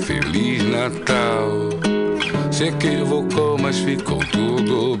gringa é Feliz Natal. Se equivocou, mas ficou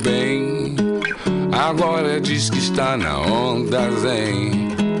tudo bem. Agora diz que está na onda zen.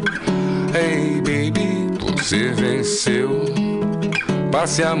 Hey baby, você venceu.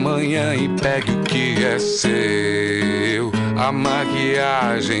 Passe amanhã e pegue o que é seu. A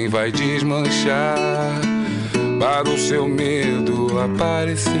maquiagem vai desmanchar para o seu medo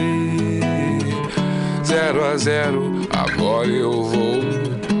aparecer. 0-0, agora eu vou.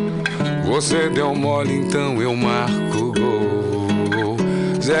 Você deu mole, então eu marco o gol.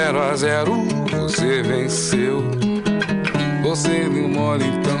 0-0, você venceu. Você deu mole,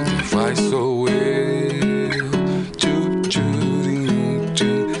 então quem faz sou eu.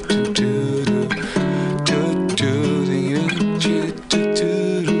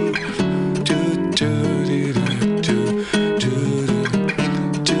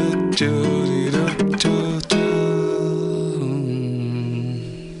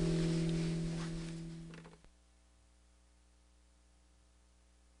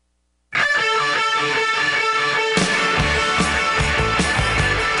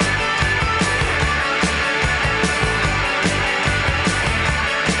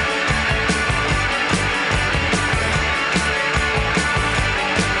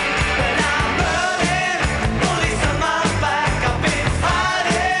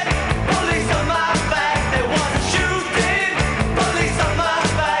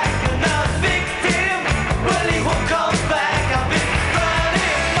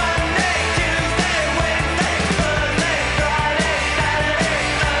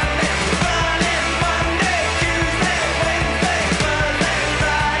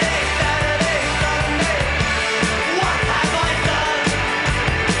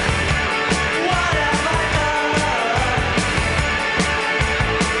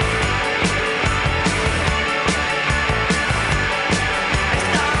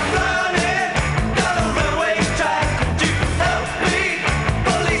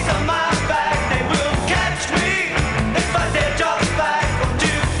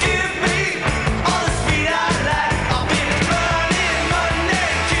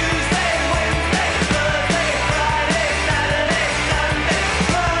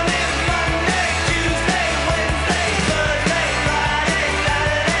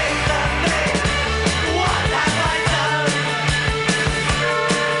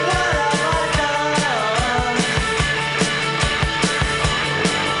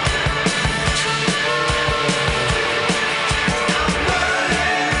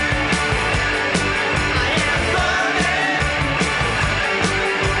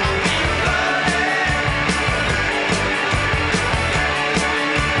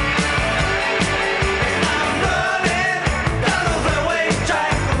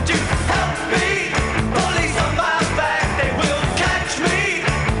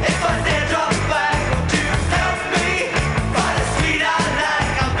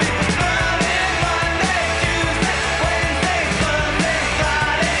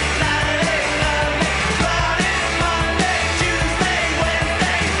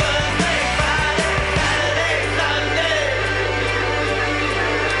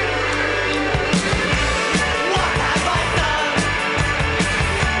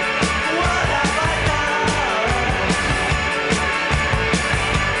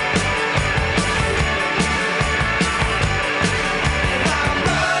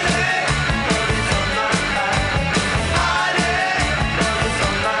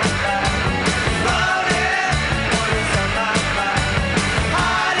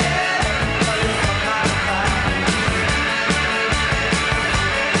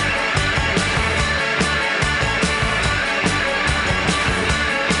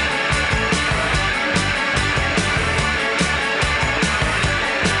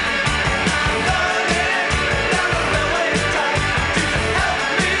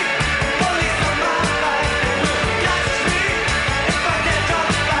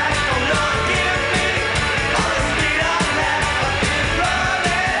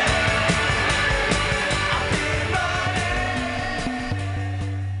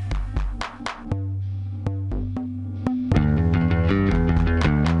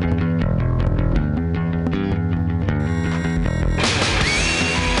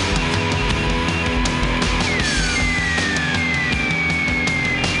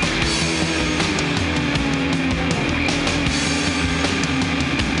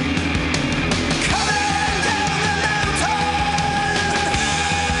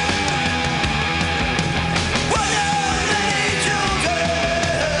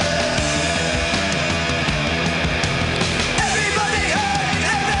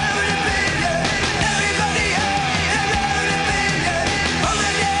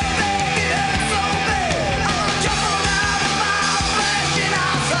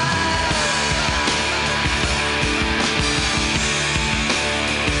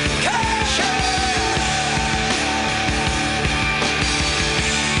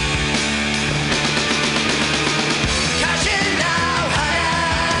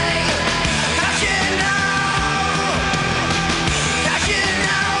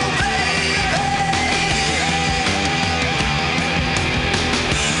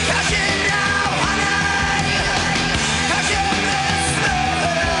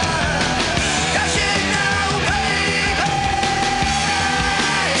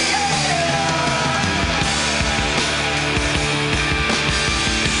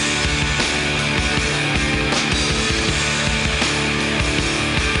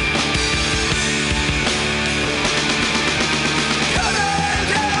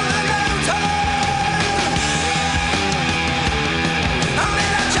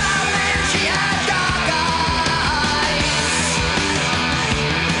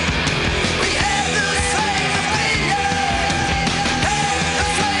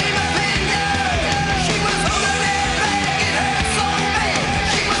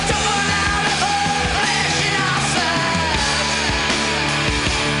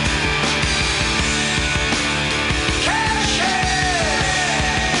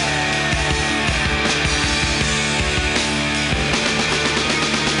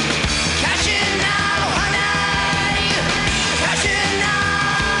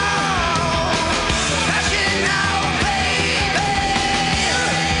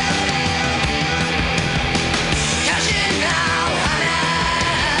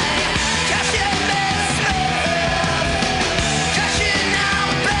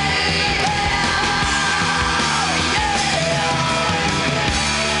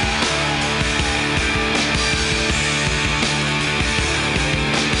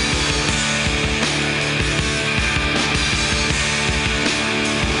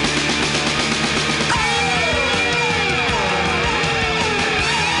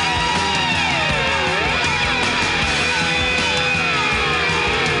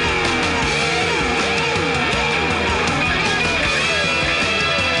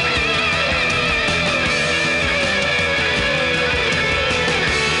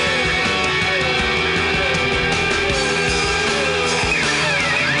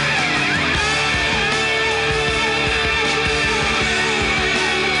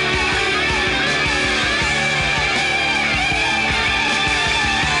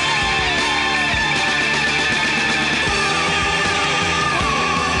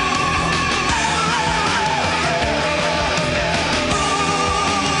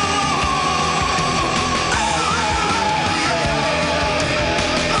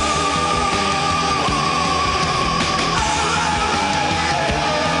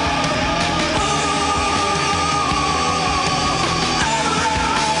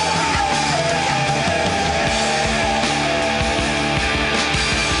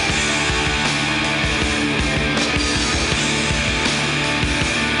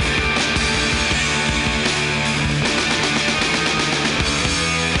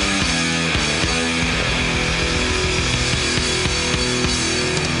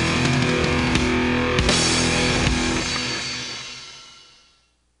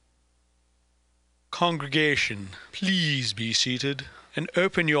 Congregation, please be seated and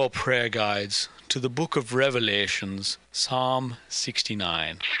open your prayer guides to the book of Revelations, Psalm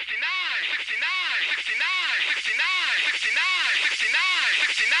 69.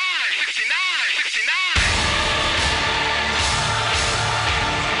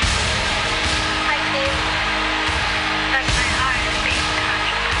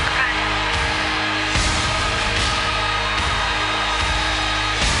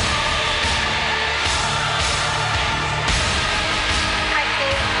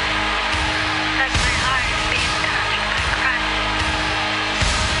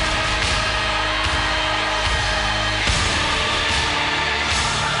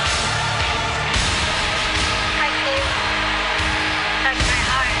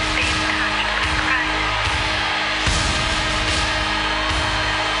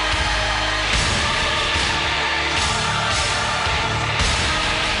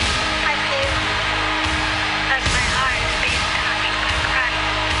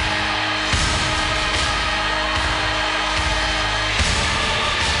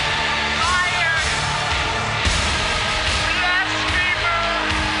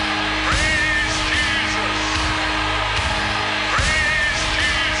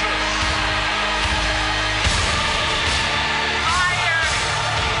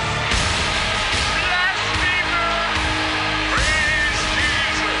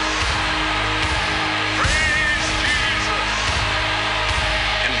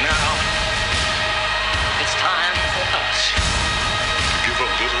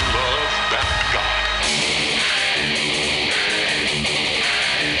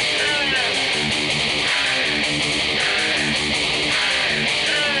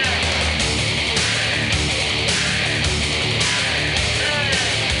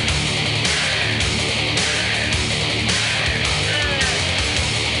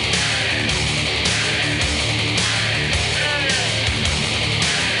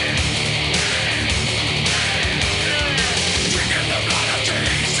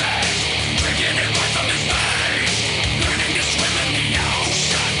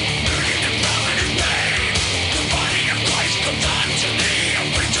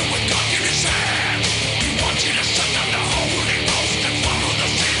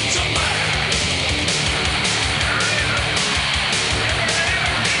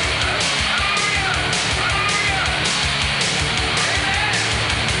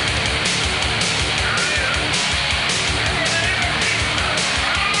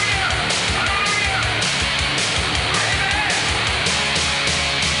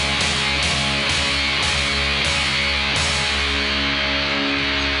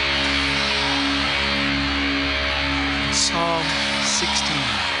 Psalm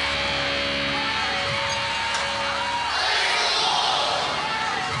 16.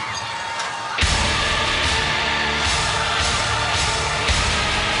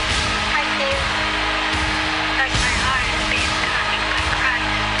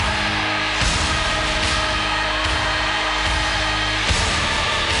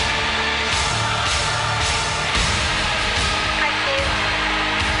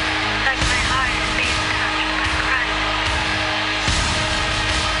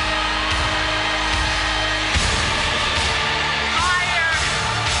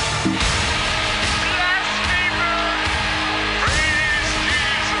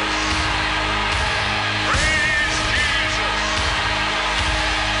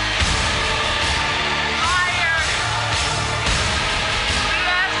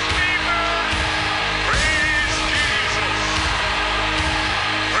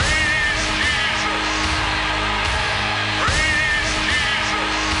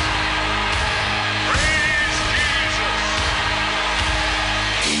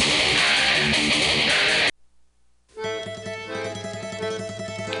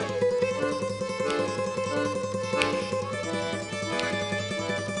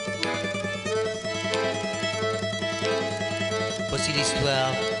 Voici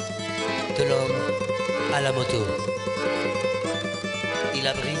l'histoire de l'homme à la moto. Il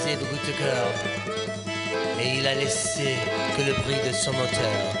a brisé beaucoup de cœurs et il a laissé que le bruit de son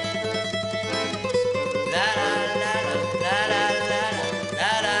moteur. La la la la la la la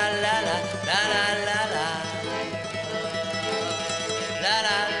la la la la la la la la la la.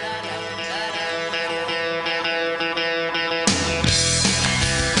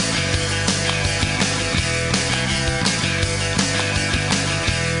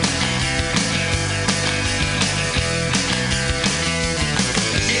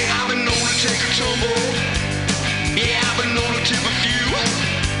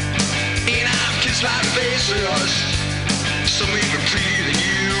 Like faces, some even prettier than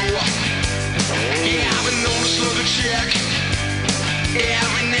you. Yeah.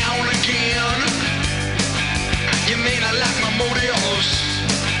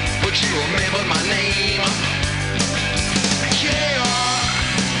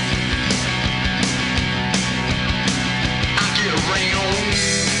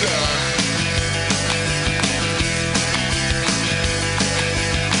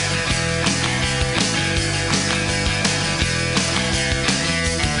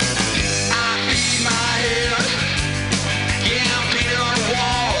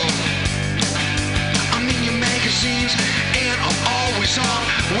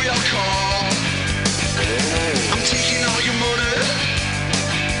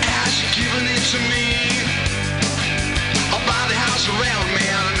 to me about the house around,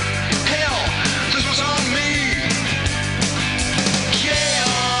 man. Hell, this was on me. Yeah,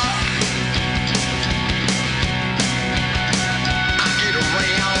 I get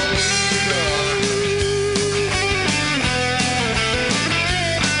around.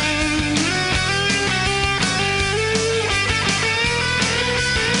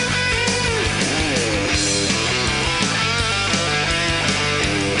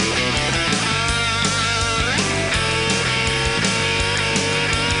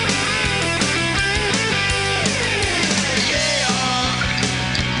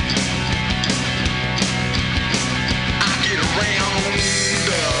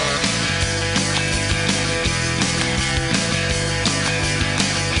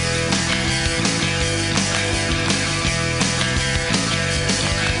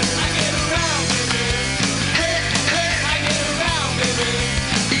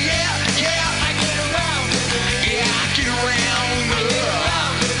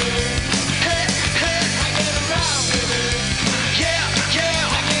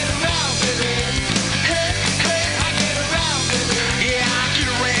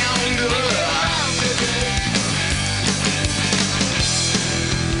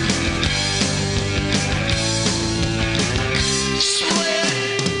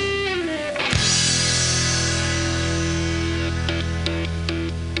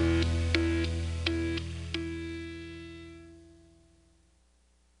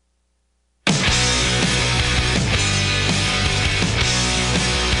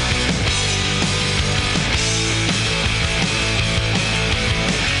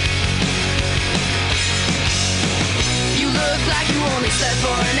 Slept for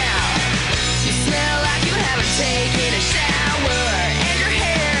an hour. You smell like you haven't taken a shower.